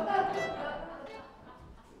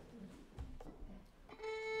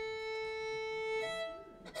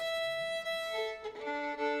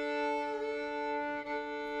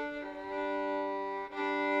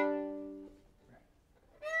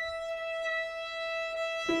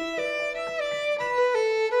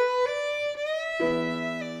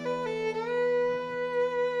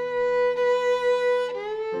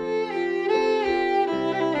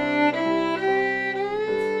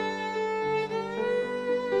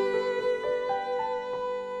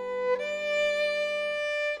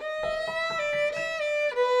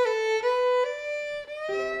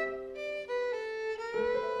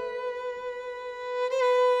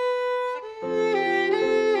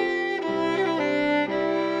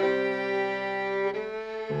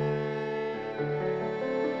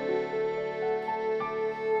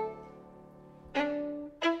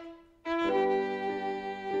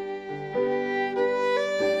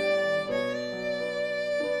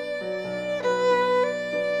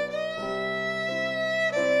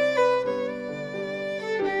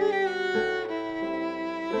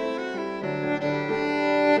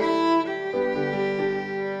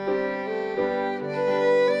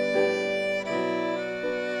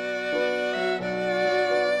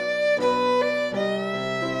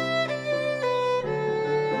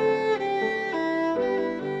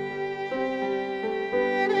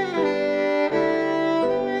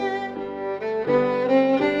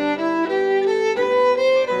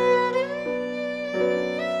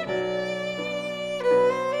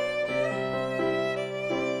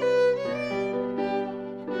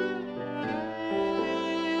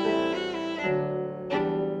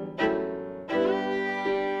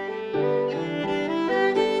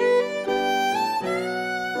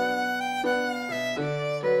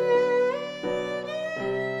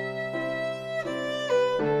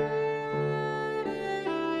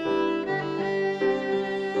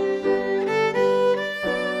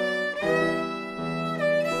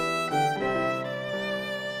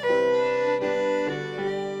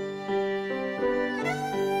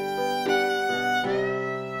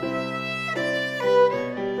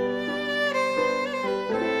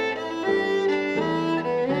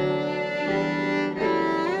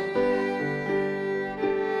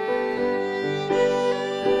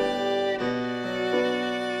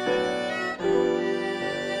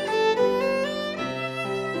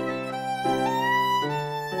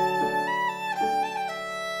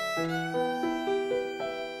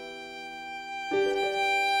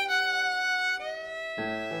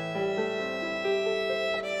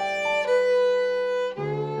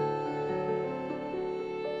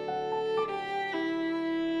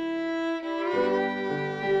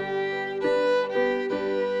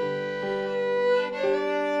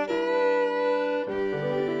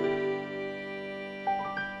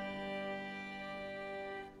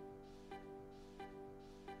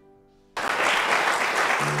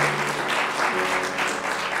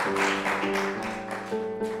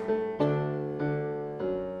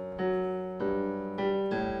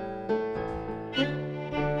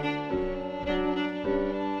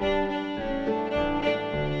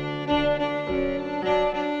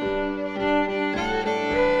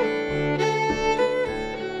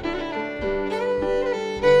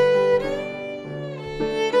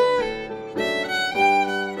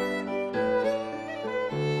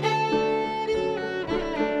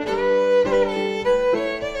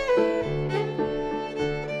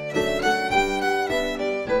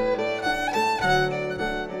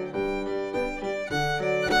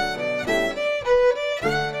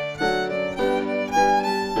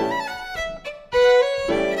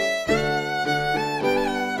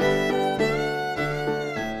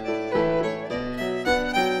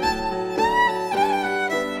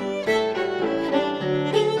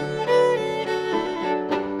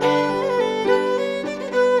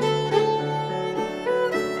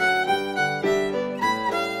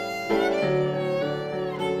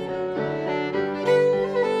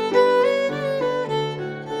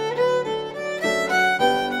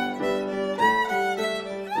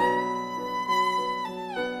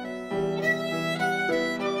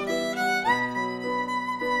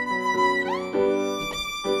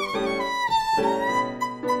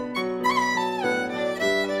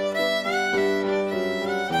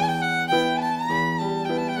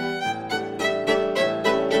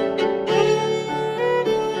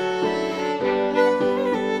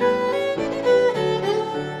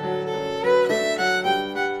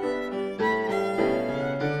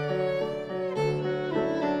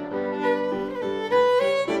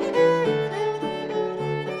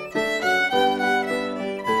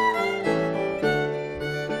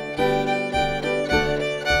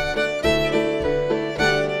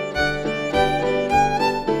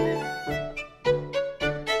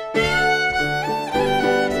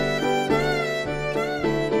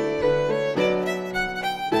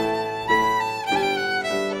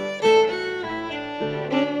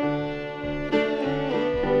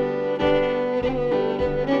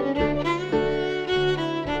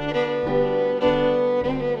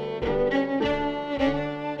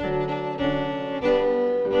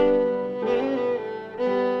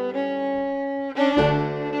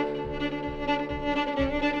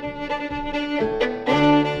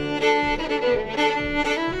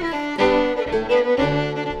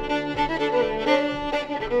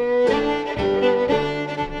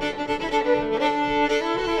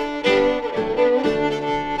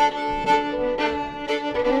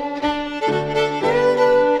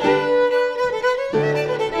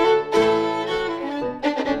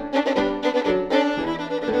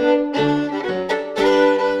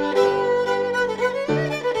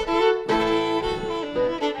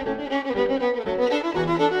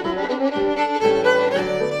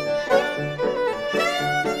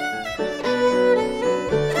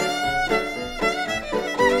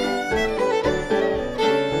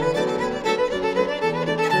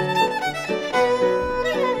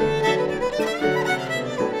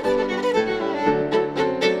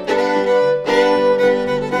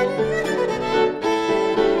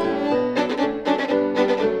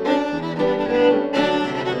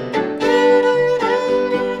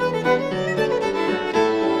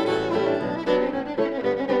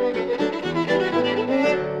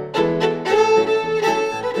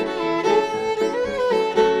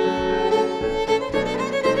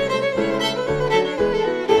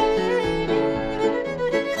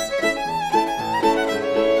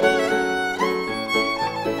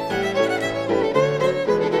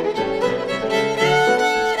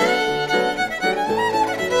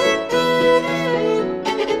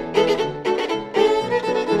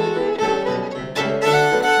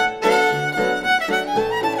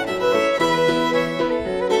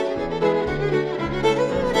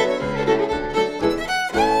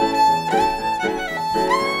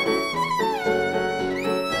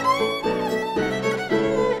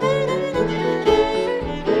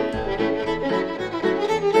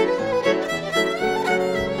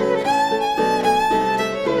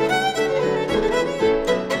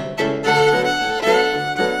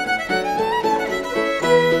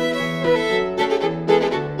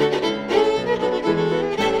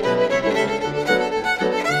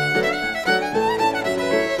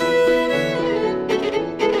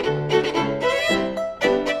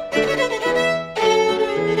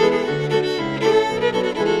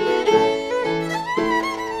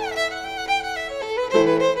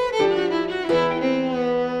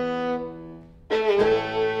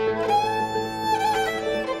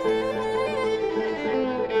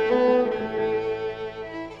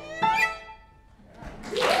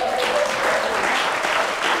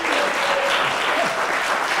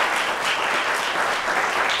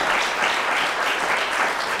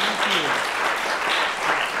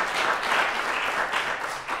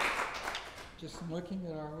 Just looking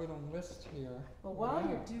at our little list here. Well, while Wow.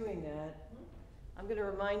 you're doing that, I'm going to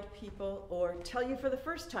remind people, or tell you for the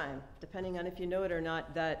first time, depending on if you know it or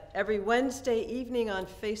not, that every Wednesday evening on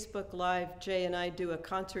Facebook Live, Jay and I do a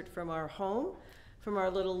concert from our home, from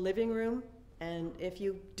our little living room. And if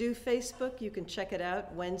you do Facebook, you can check it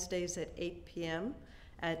out Wednesdays at 8 p.m.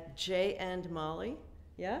 at Jay and Molly.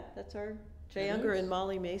 Yeah, that's our Jay It Ungar is? and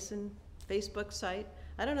Molly Mason Facebook site.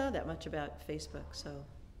 I don't know that much about Facebook, so.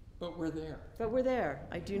 But we're there. But we're there,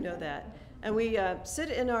 I do know that. And we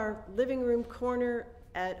sit in our living room corner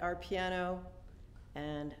at our piano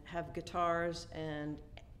and have guitars and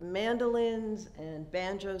mandolins and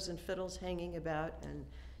banjos and fiddles hanging about, and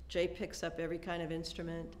Jay picks up every kind of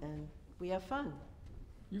instrument, and we have fun.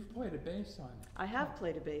 You've played a bass on it. I have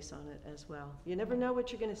played a bass on it as well. You never know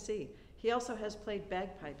what you're going to see. He also has played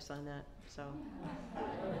bagpipes on that, so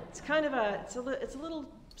it's kind of it's a little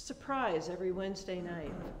surprise every Wednesday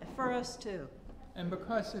night for us too. And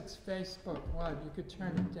because it's Facebook Live, you could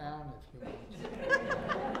turn it down if you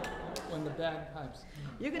want. When the bagpipes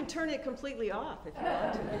come in. You can turn it completely off if you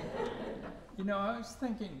want to. You know, I was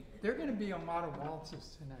thinking, there are going to be a lot of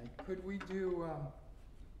waltzes tonight. Could we do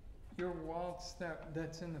your waltz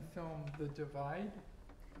that's in the film, The Divide?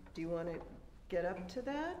 Do you want to get up to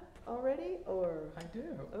that already, or? I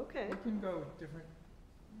do. Okay, We can go different.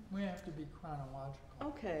 We have to be chronological.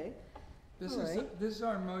 okay. This All is right. this is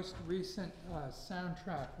our most recent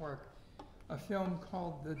soundtrack work, a film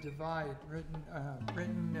called The Divide,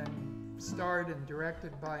 written and starred and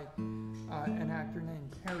directed by an actor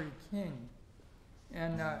named Kerry King,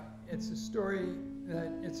 and it's a story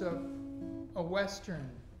that it's a western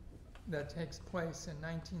that takes place in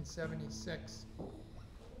 1976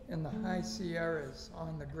 in the High Sierras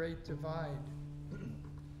on the Great Divide,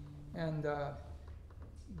 and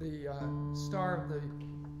the star of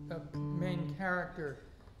the main character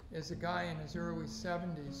is a guy in his early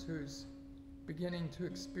 70s who's beginning to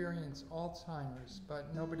experience Alzheimer's,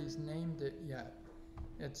 but nobody's named it yet.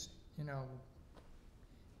 It's, you know,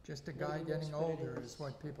 just a guy Nobody knows getting what it older is. is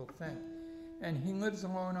what people think. And he lives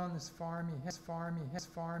alone on this farm. He has a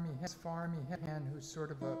man who's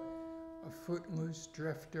sort of a footloose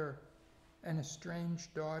drifter, and a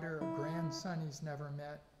strange daughter, a grandson he's never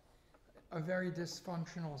met. A very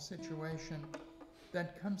dysfunctional situation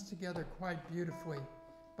that comes together quite beautifully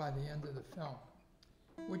by the end of the film,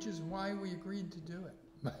 which is why we agreed to do it,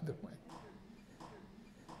 by the way.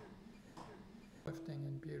 Uplifting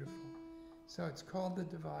and beautiful. So it's called The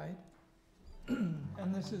Divide,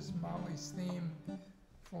 and this is Molly's theme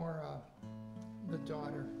for the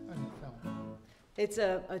daughter in the film. It's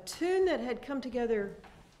a tune that had come together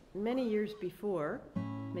many years before,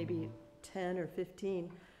 maybe 10 or 15,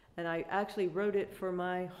 and I actually wrote it for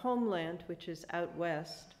my homeland, which is out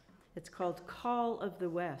west. It's called Call of the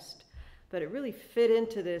West, but it really fit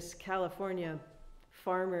into this California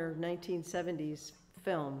farmer 1970s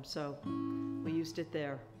film, so we used it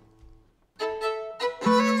there.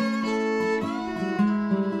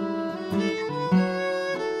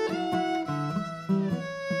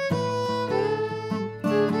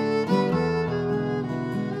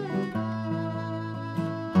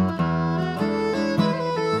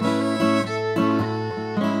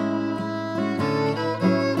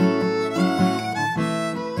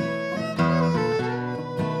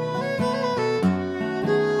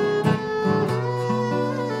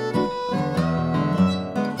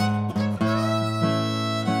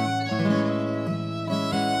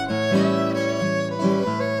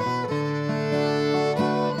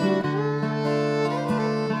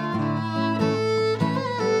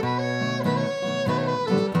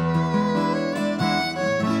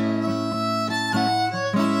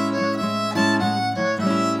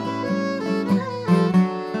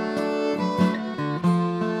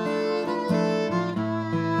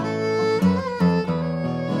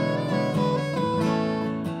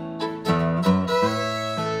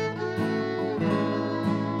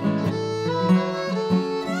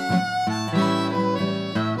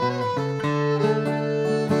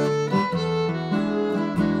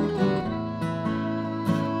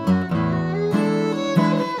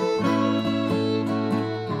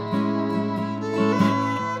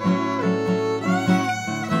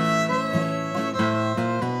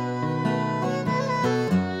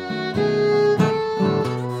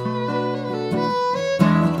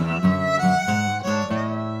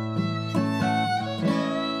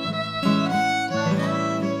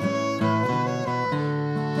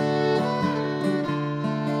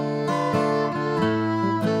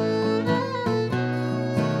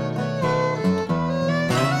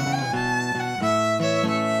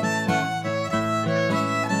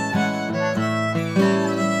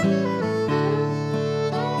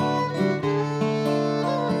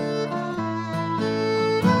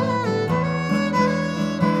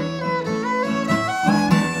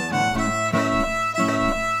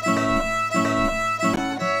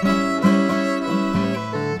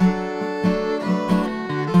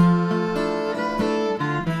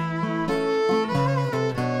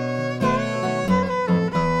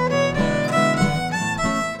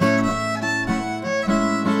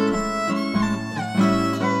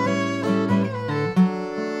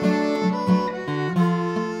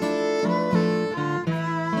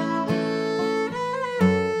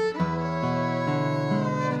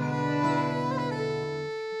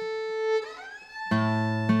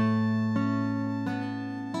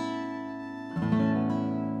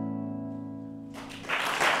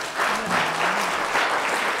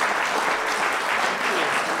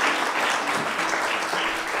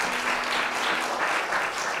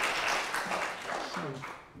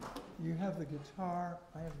 have the guitar,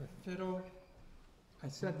 I have the fiddle. I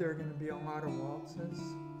said there are going to be a lot of waltzes.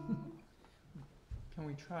 Can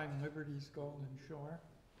we try Liberty's Golden Shore?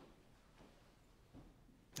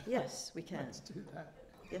 Yes, we can. Let's do that.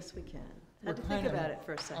 Yes, we can. We're Had to think kind of- about it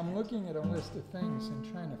for a second. I'm looking at a list of things and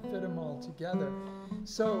trying to fit them all together.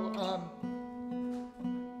 So,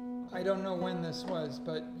 I don't know when this was,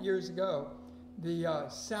 but years ago, the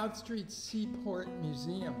South Street Seaport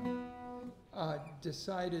Museum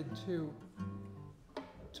decided to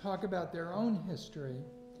talk about their own history.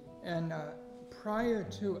 And prior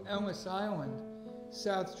to Ellis Island,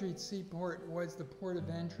 South Street Seaport was the port of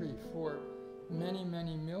entry for many,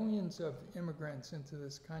 many millions of immigrants into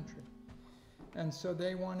this country. And so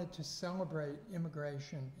they wanted to celebrate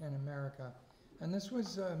immigration in America. And this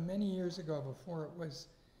was many years ago, before it was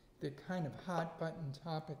the kind of hot button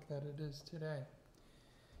topic that it is today.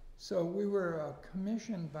 So we were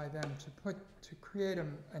commissioned by them to create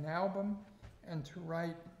an album and to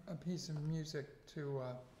write a piece of music to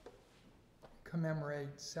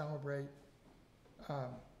commemorate, celebrate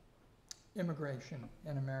immigration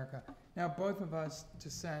in America. Now, both of us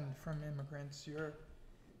descend from immigrants. Your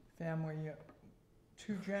family,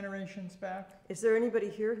 2 generations back? Is there anybody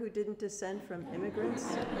here who didn't descend from immigrants?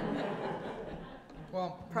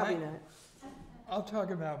 Well, Probably not. I'll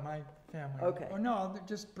talk about my family. Okay. Oh, no,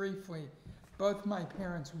 just briefly. Both my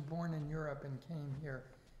parents were born in Europe and came here,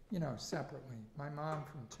 separately. My mom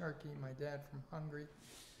from Turkey, my dad from Hungary,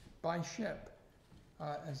 by ship,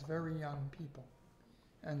 as very young people.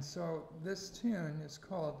 And so this tune is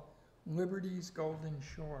called Liberty's Golden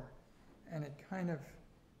Shore, and it kind of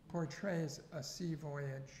portrays a sea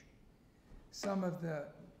voyage. Some of the,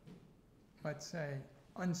 let's say,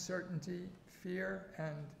 uncertainty, fear,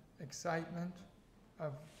 and excitement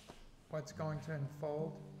of what's going to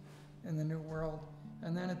unfold in the new world.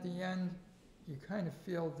 And then at the end, you kind of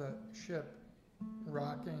feel the ship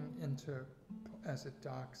rocking as it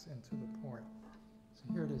docks into the port.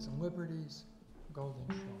 So here it is, Liberty's Golden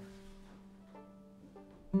Shore.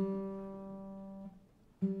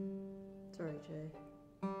 Sorry, Jay.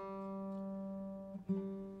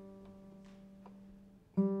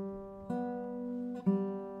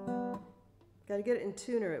 Gotta get it in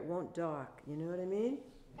tune or it won't dock, you know what I mean?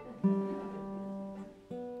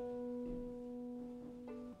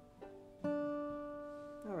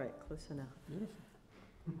 All right, close enough. Beautiful.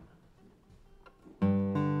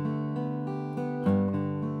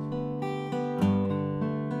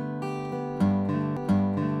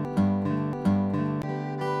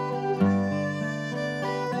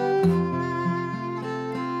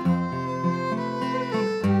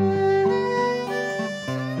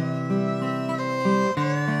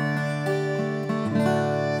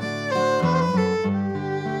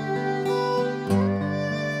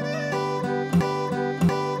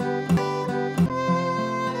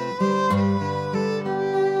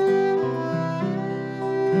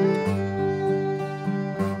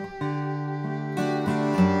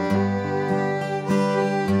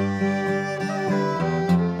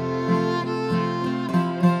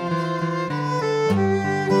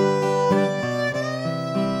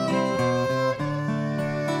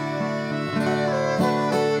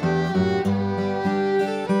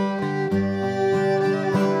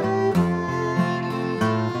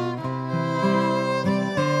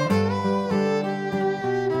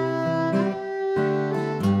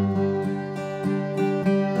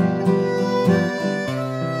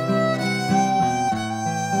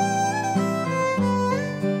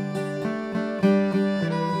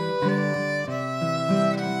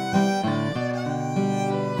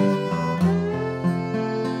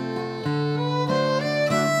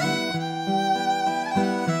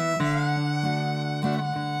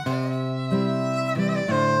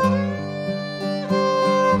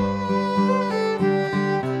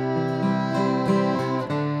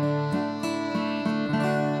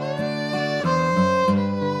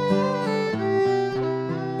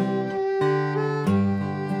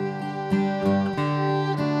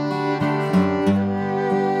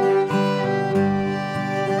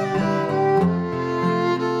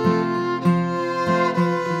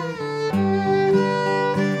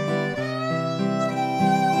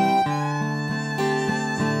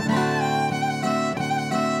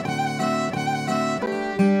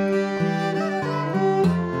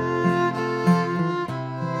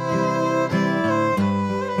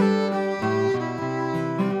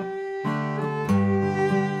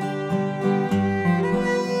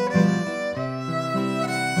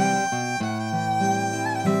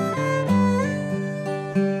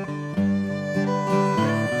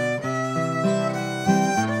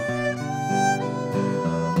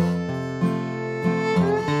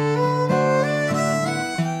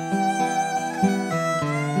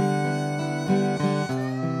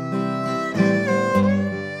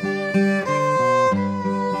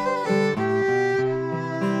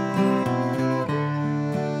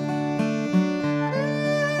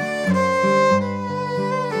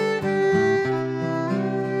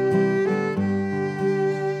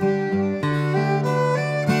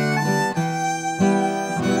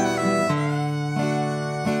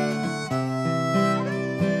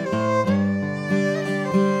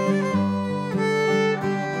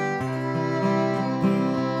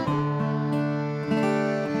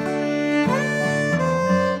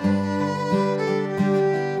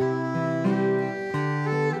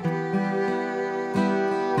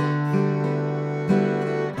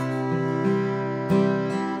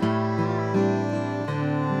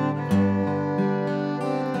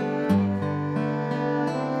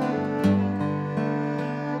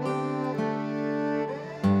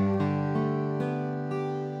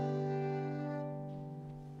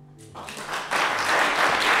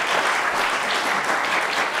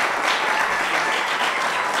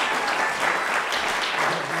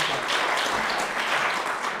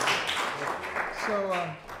 So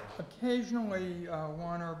occasionally,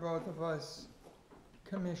 one or both of us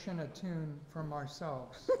commission a tune from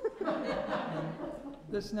ourselves. And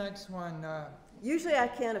this next one, Usually I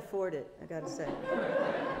can't afford it, I gotta say.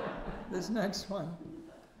 this next one,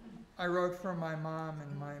 I wrote for my mom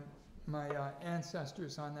and my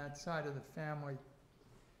ancestors on that side of the family.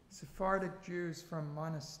 Sephardic Jews from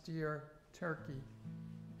Monastir, Turkey.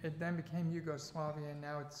 It then became Yugoslavia, and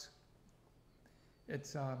now it's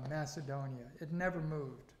Macedonia. It never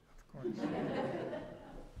moved, of course.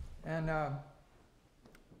 And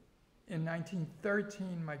in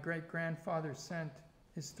 1913, my great-grandfather sent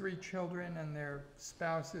his 3 children and their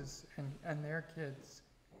spouses and their kids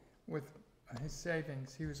with his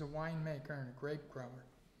savings. He was a winemaker and a grape grower.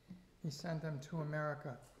 He sent them to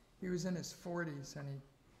America. He was in his 40s, and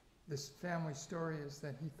this family story is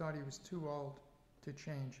that he thought he was too old to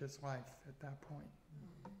change his life at that point.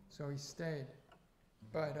 So he stayed.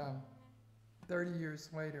 But 30 years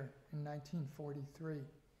later, in 1943,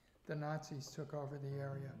 the Nazis took over the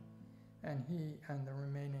area, and he and the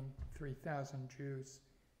remaining 3,000 Jews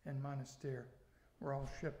in Monastir were all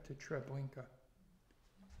shipped to Treblinka.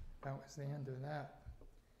 That was the end of that.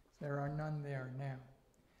 There are none there now.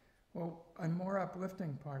 Well, a more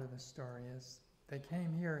uplifting part of the story is they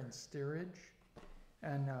came here in steerage,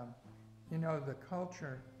 and you know, the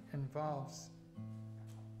culture involves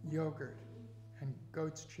yogurt and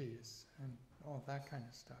goat's cheese and all that kind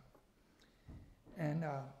of stuff. And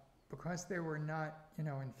because they were not, you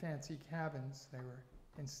know, in fancy cabins, they were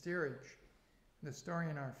in steerage. The story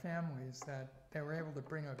in our family is that they were able to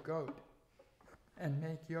bring a goat and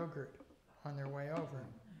make yogurt on their way over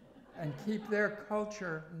and keep their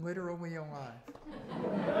culture literally alive.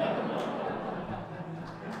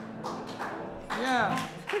 Yeah.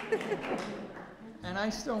 And I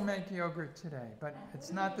still make yogurt today, but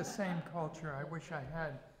it's not the same culture. I wish I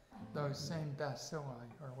had those same bacilli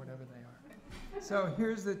or whatever they are. So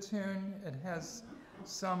here's the tune. It has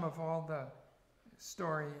some of all the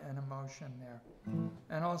story and emotion there.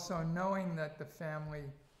 And also knowing that the family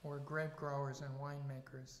were grape growers and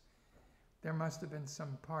winemakers, there must have been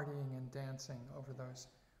some partying and dancing over those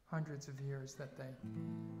hundreds of years that they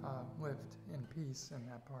lived in peace in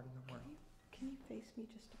that part of the world. Can you face me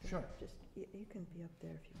just a bit? Sure. Just, you can be up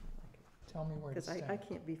there if you would like it. Tell me where to Because stand. I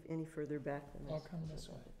can't be any further back than this. I'll come this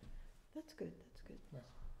way. That's good, that's good. Right.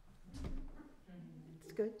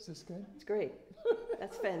 It's good, Is this good? it's great.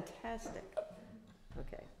 That's fantastic.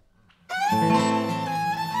 Okay.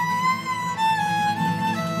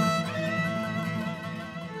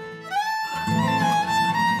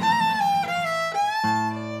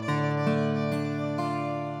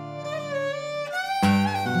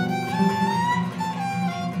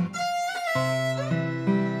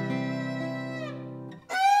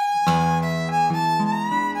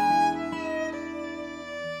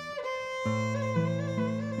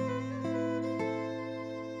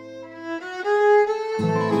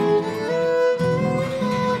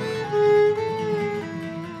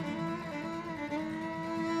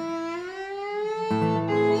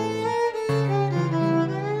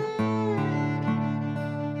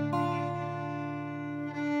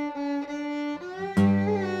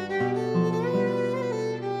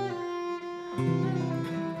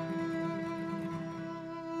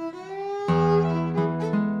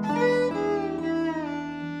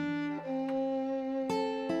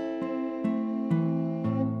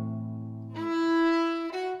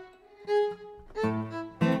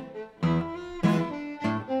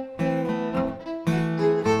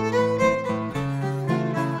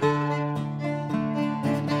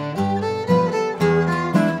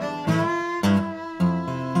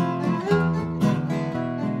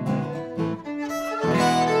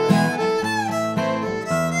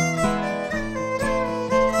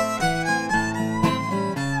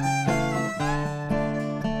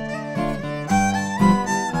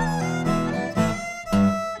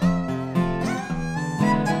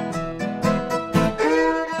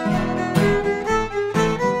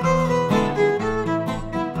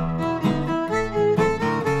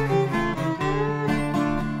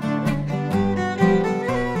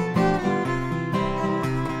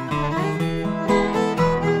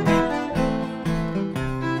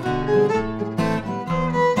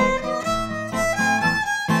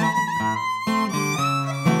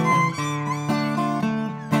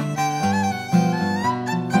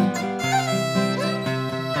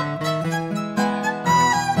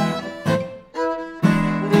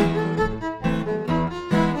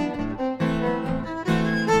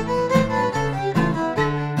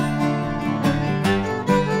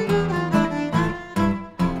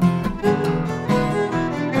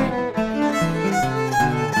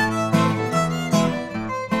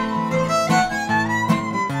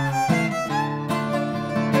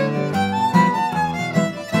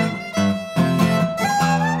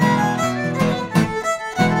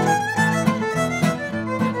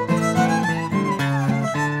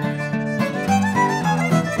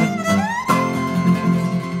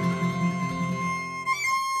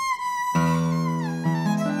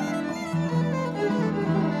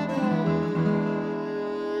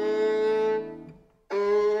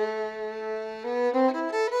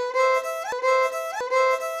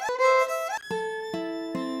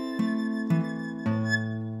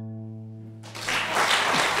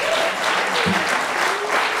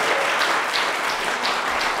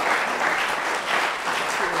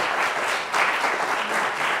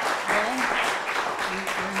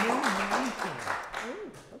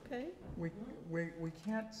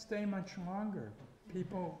 can't stay much longer.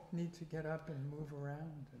 People need to get up and move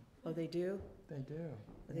around. And Oh, they do? they do.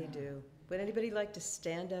 They yeah. do. Would anybody like to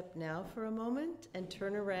stand up now for a moment and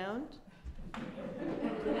turn around?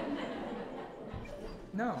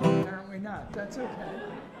 No, apparently not. That's okay.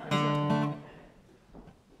 That's okay.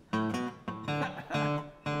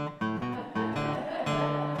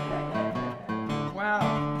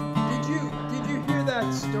 Wow. Did you hear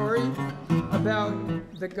that story about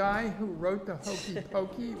the guy who wrote the Hokey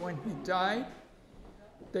Pokey when he died?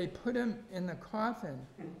 They put him in the coffin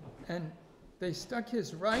and they stuck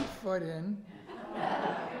his right foot in.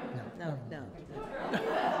 No.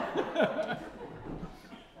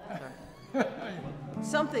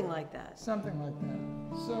 Something like that. Something like that.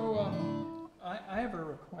 So I have a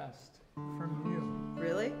request from you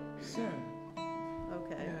Really? soon.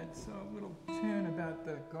 Okay. Yeah, it's a little tune about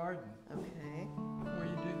the garden. Okay. Will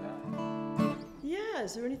you do that? Yeah,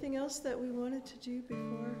 is there anything else that we wanted to do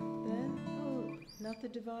before then? Oh, not the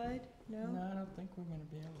divide? No, I don't think we're going to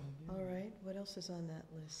be able to do All that. right, what else is on that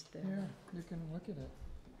list there? Here, you can look at it.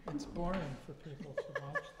 It's boring for people to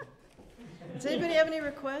watch them. Does anybody have any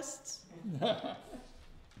requests?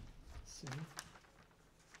 See?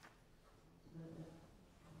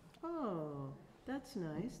 Oh, that's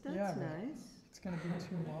nice, that's Yeah, but nice. It's going to be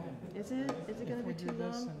too long. Is it? Is it gonna be too If we do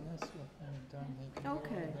this long? and this, we're kind of done. They can go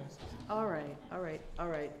Okay. over this. All right, all right, all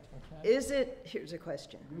right. Okay? Is it, here's a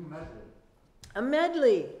question. A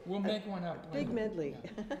medley, We'll make one up big later. medley.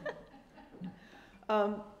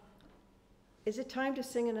 Yeah. Is it time to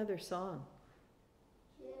sing another song?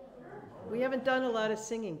 We haven't done a lot of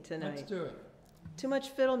singing Let's tonight. do it. Too much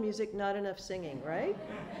fiddle music, not enough singing, right?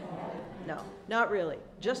 No, not really.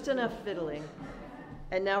 Just enough fiddling.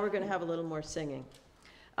 And now we're going to have a little more singing.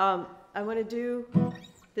 I want to do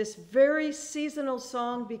this very seasonal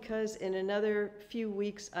song because in another few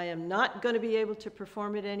weeks I am not going to be able to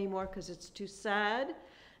perform it anymore because it's too sad.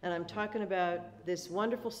 And I'm talking about this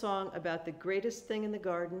wonderful song about the greatest thing in the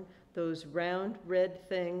garden, those round red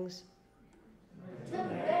things.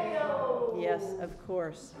 Tomatoes! Yes, of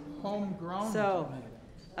course. Homegrown So,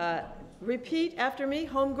 tomatoes. Repeat after me.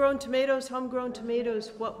 Homegrown tomatoes,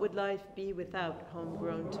 what would life be without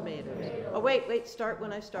homegrown tomatoes? Oh, wait, start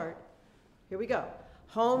when I start. Here we go.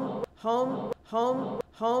 Home, what?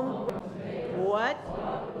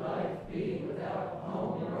 What would life be without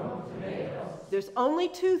homegrown tomatoes? There's only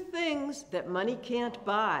two things that money can't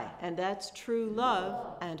buy, and that's true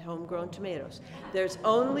love and homegrown tomatoes. There's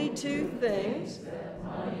only two things that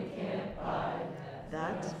money can't buy.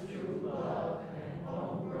 That's true love.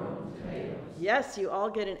 Yes, you all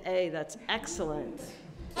get an A. That's excellent.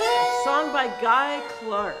 Song by Guy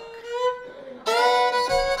Clark.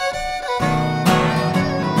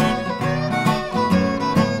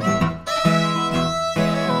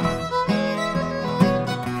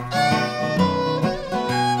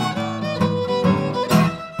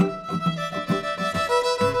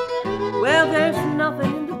 Well, there's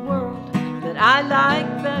nothing in the world that I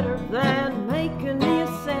like better than making me a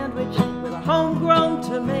sandwich with a homegrown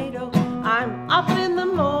tomato. I'm up in the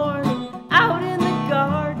morning, out in the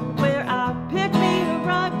garden, where I pick me a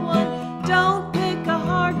ripe one, don't pick a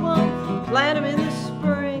hard one, plant 'em in the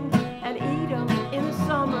spring and eat 'em in the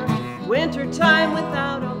summer, wintertime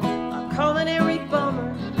without 'em, a culinary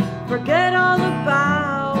bummer, forget all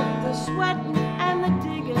about the sweating and the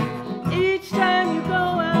digging, each time you go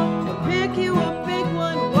out and pick you a big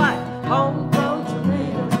one, what? Homegrown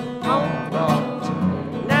tomatoes, homegrown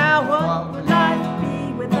tomatoes. Now what would life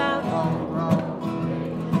be without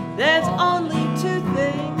there's only two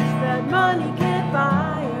things that money can't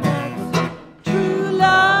buy, and that's true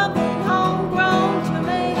love and homegrown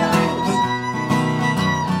tomatoes.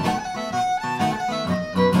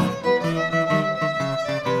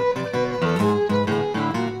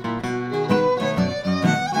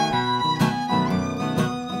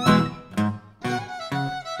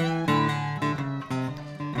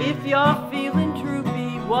 If you're feeling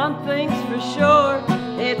droopy, one thing's for sure,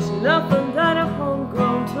 it's nothing that a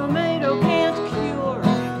homegrown tomato can't cure.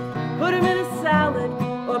 Put 'em in a salad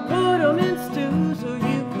or put 'em in stews, or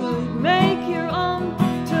you could make your own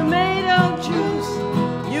tomato juice.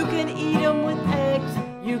 You can eat 'em with eggs,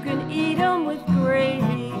 you can eat 'em with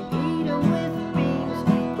gravy, eat 'em with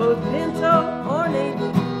beans, both pinto or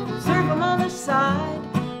navy. Serve 'em on the side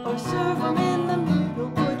or serve 'em in the middle.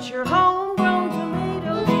 Put your homegrown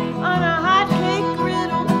tomatoes on a hot cake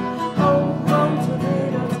griddle. Homegrown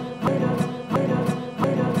tomatoes, tomatoes,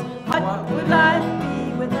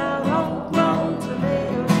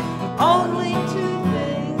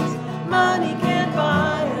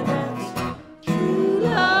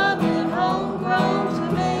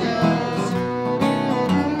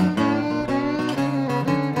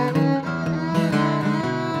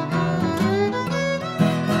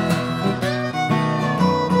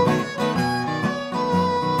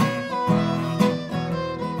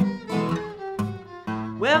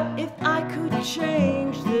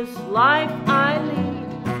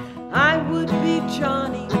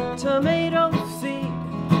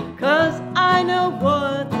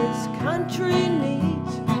 tree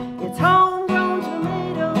needs. It's homegrown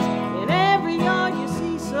tomatoes in every yard you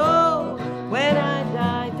see. So when I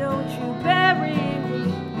die, don't you bury me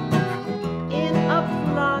in a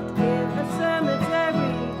plot in a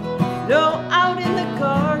cemetery. No, out in the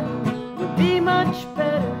garden would be much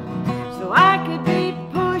better. So I could be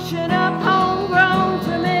pushing up homegrown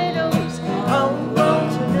tomatoes, homegrown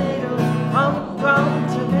tomatoes, homegrown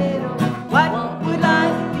tomatoes. What would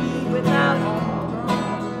life be without you?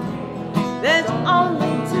 There's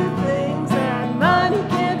only two things that money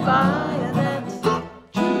can't buy, and that's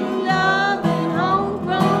true love and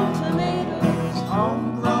homegrown tomatoes,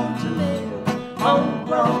 homegrown tomatoes,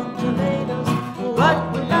 homegrown tomatoes. What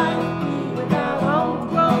would life be without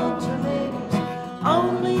homegrown tomatoes?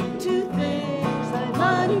 Only two things that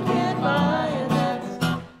money can't buy, and that's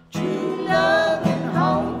true love and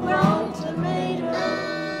homegrown tomatoes.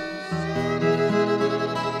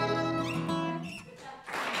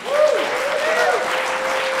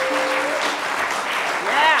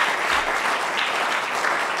 Yeah.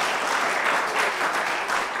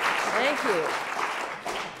 Thank you.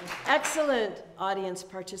 Excellent audience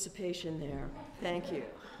participation there. Thank you.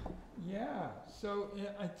 Yeah, so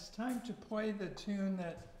it's time to play the tune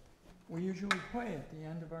that we usually play at the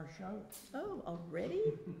end of our shows. Oh, already?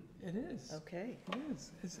 It is. Okay. It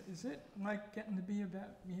is. Is it like getting to be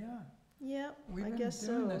about, yeah. Yep, We've I been guess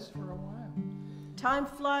doing so. this for a while. Time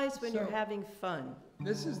flies when you're So- having fun.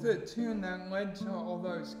 This is the tune that led to all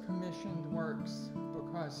those commissioned works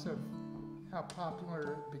because of how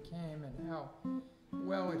popular it became and how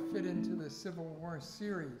well it fit into the Civil War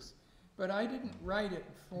series. But I didn't write it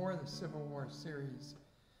for the Civil War series.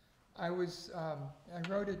 I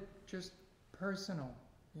wrote it just personal,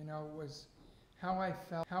 you know, it was how I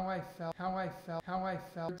felt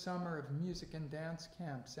summer of music and dance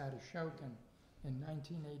camps at Ashokan in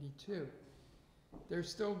 1982. They're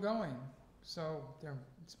still going, so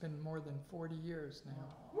it's been more than 40 years now.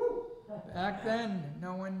 Back then,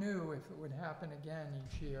 no one knew if it would happen again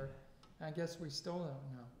each year. I guess we still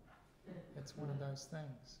don't know. It's one of those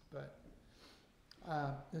things. But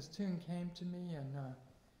this tune came to me, and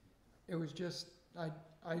it was just, I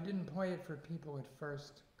didn't play it for people at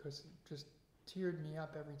first because it just teared me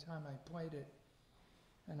up every time I played it.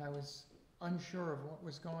 And I was unsure of what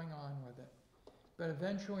was going on with it. But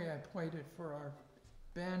eventually I played it for our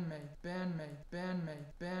bandmate.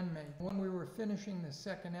 When we were finishing the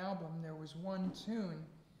second album, there was one tune,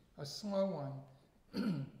 a slow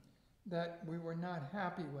one, that we were not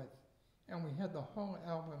happy with. And we had the whole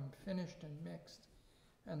album finished and mixed,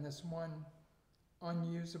 and this one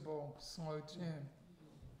unusable slow tune.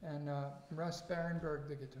 And Russ Barenberg,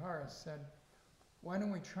 the guitarist, said, "Why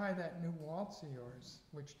don't we try that new waltz of yours,"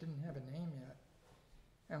 which didn't have a name yet.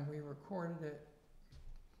 And we recorded it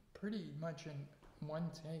pretty much in one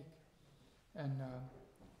take, and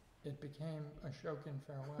it became Ashokan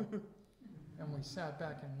Farewell. And we sat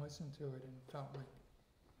back and listened to it and felt like,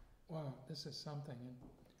 wow, this is something. And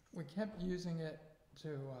we kept using it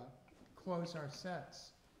to close our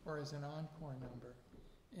sets, or as an encore number.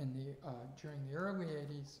 During the early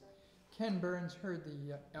 80s, Ken Burns heard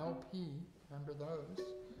the LP, remember those,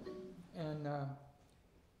 and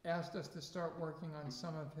asked us to start working on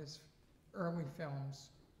some of his early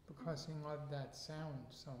films because he loved that sound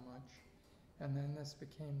so much. And then this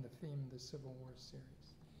became the theme of the Civil War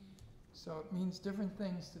series. So it means different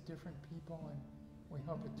things to different people, and we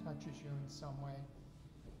hope it touches you in some way.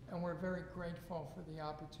 And we're very grateful for the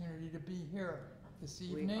opportunity to be here this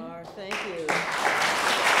evening. We are. Thank you.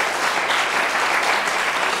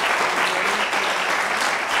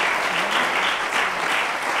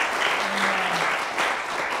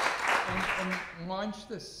 And launch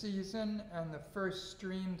this season and the first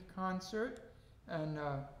streamed concert. And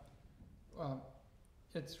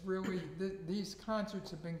it's really, these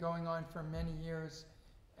concerts have been going on for many years,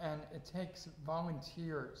 and it takes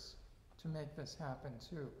volunteers to make this happen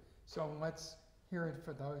too. So let's hear it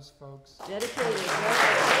for those folks. Dedicated.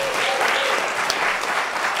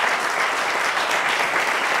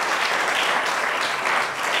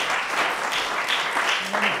 I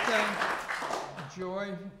want to thank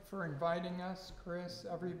Joy for inviting us, Chris,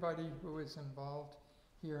 everybody who is involved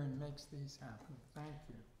here and makes these happen. Thank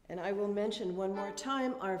you. And I will mention one more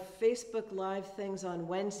time our Facebook Live things on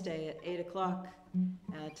Wednesday at 8 o'clock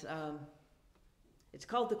at, it's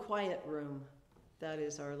called The Quiet Room. That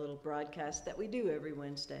is our little broadcast that we do every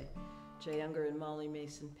Wednesday. Ungar and Molly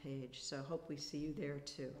Mason page. So hope we see you there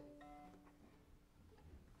too.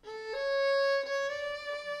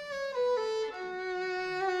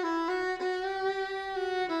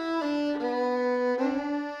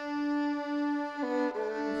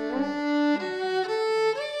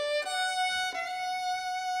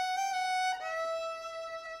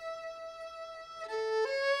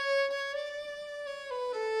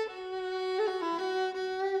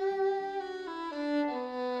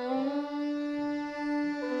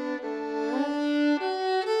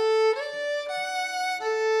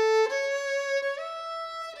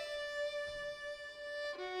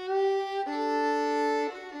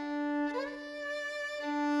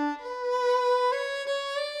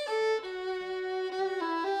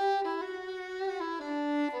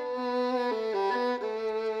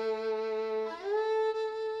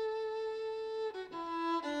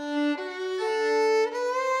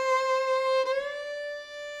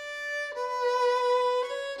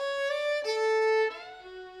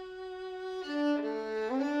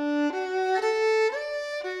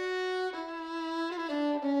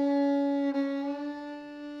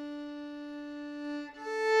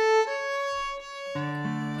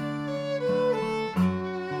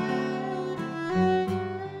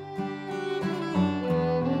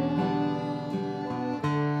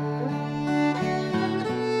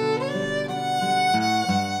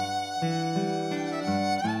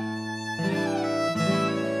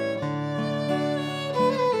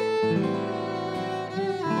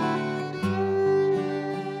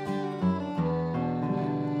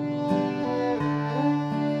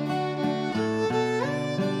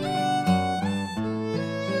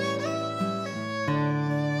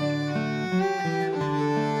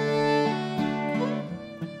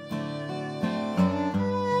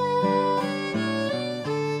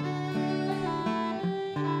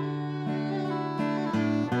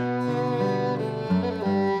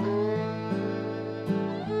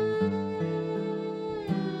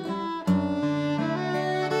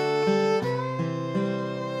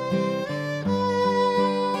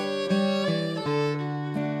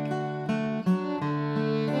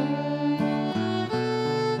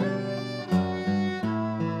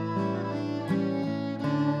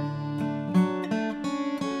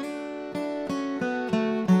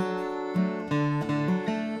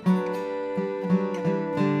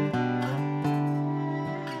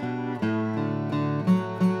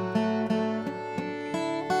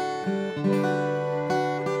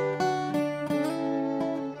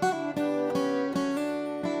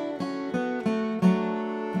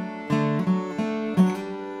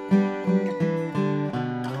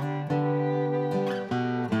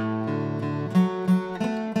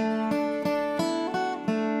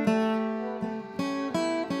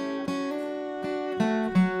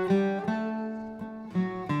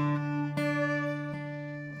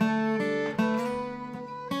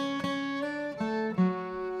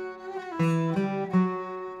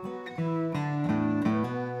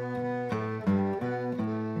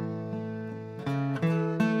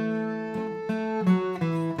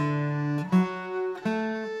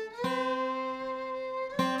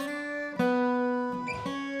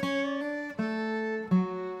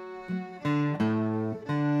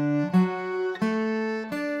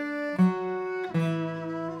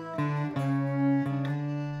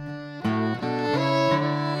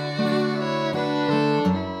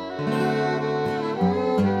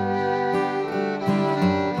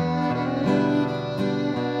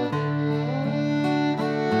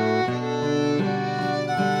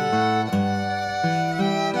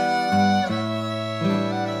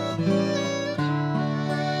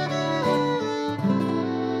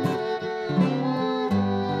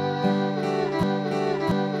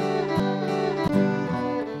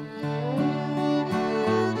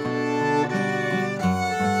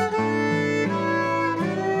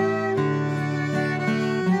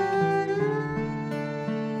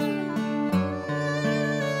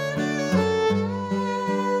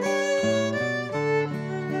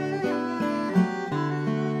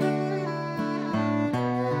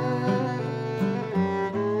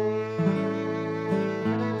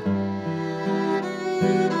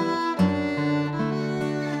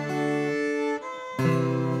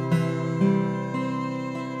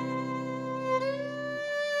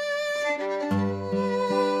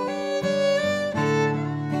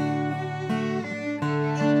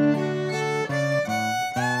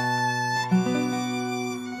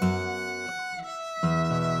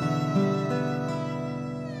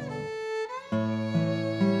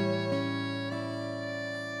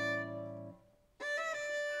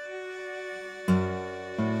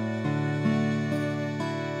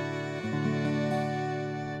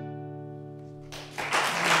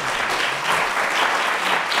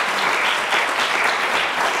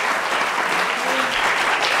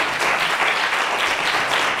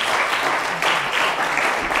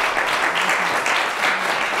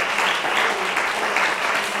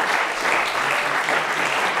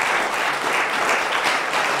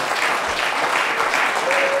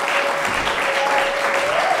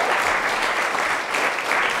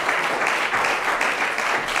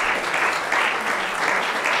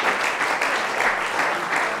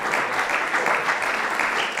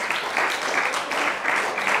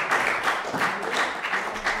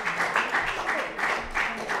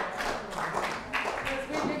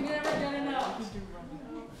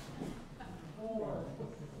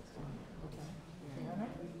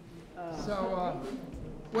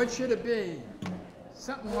 What should it be?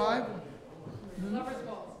 Something live? Lover's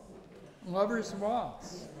Waltz. Lover's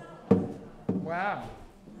Waltz. Wow.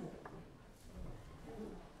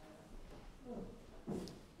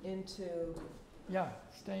 Into, Yeah,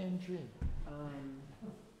 stay in G.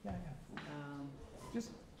 Yeah, just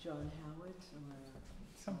John Howard's or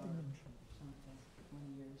something in G. something, one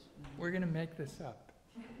of yours. We're going to make this up.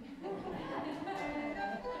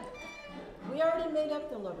 We already made up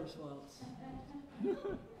the Lover's Waltz.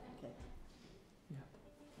 Okay.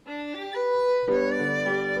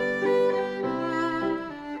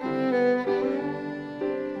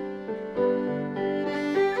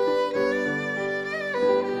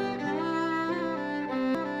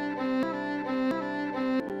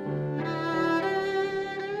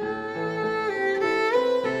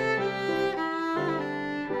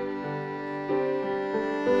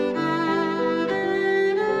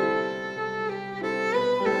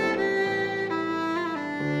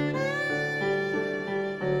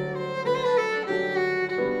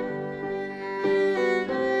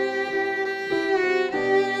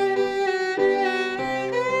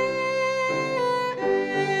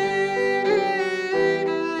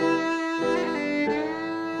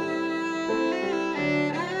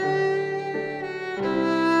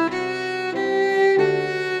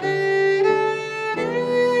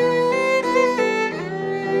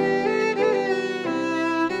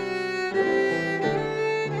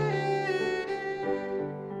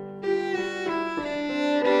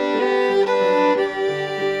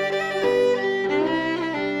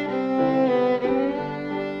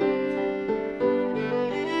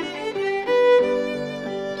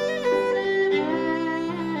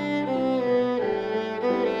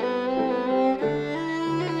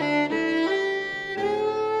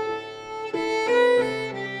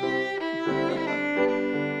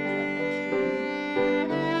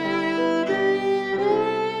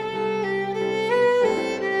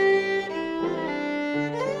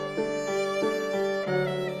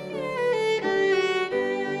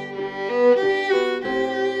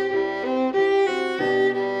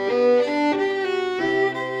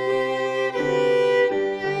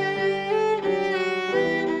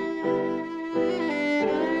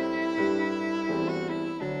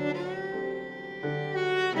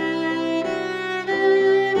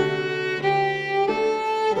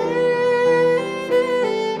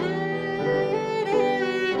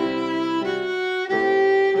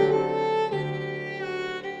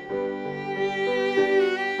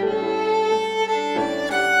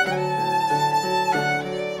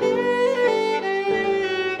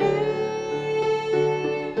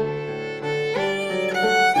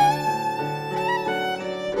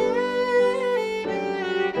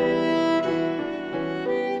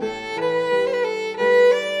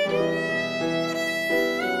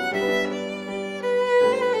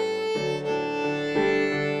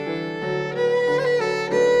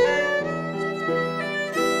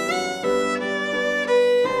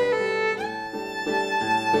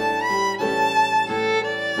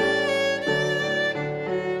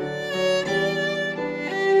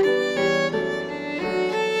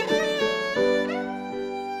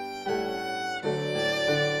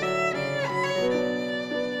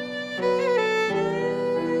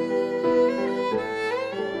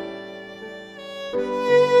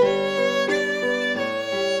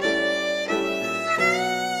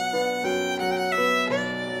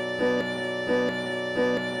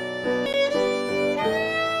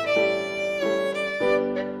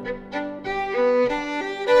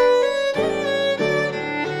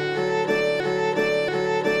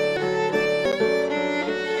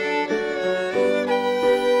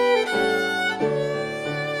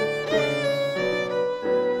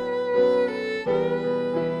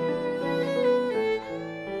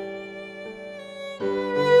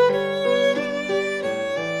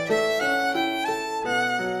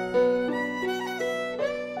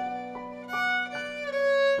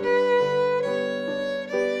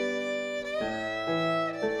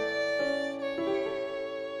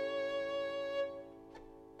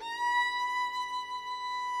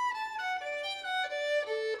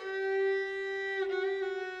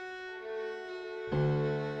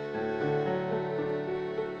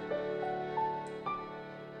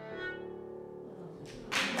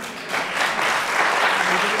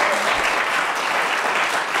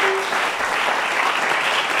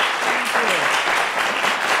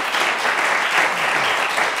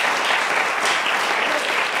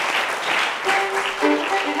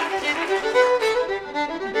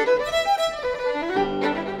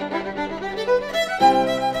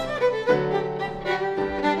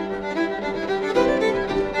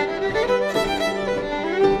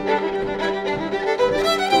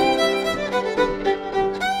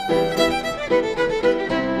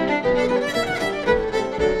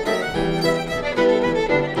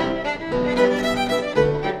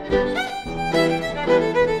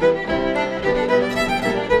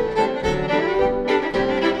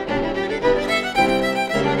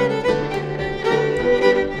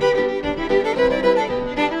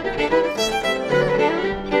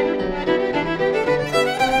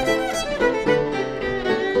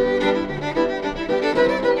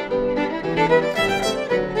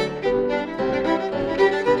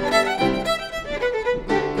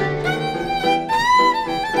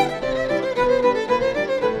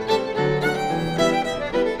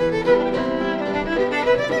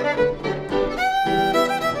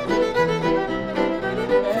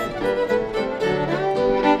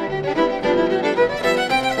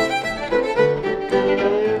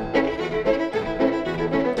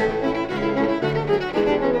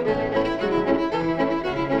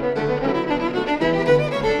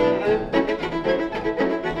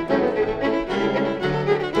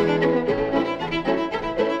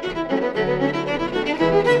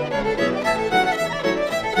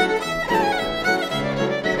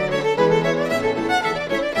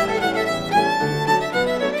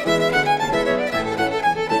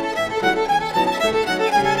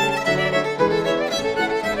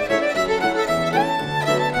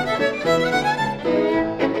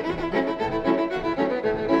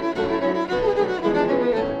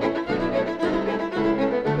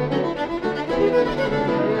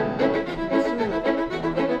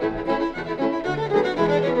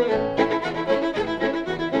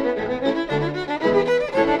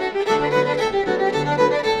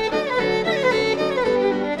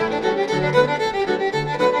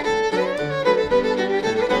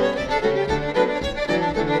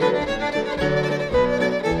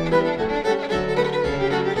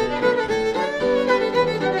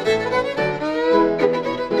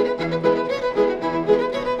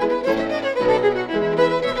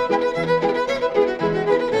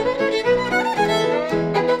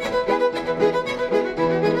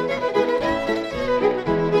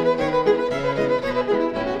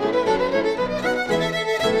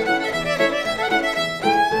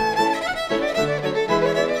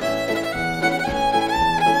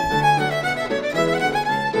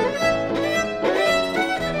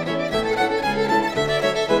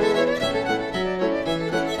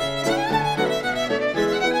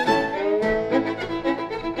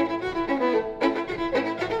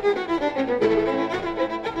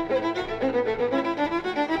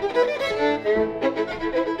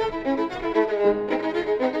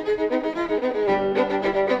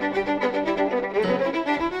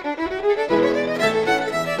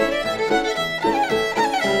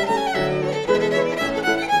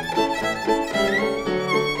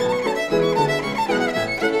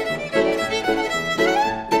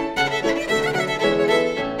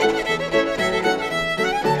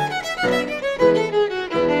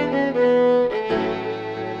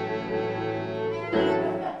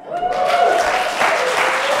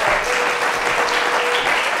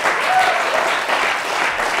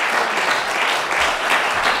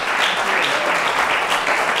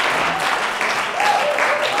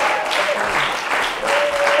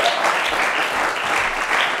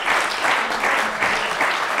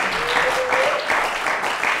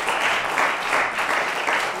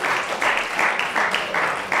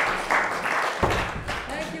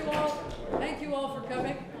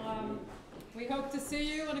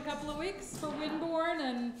 weeks for Winborn,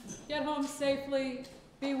 and get home safely.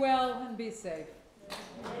 Be well and be safe.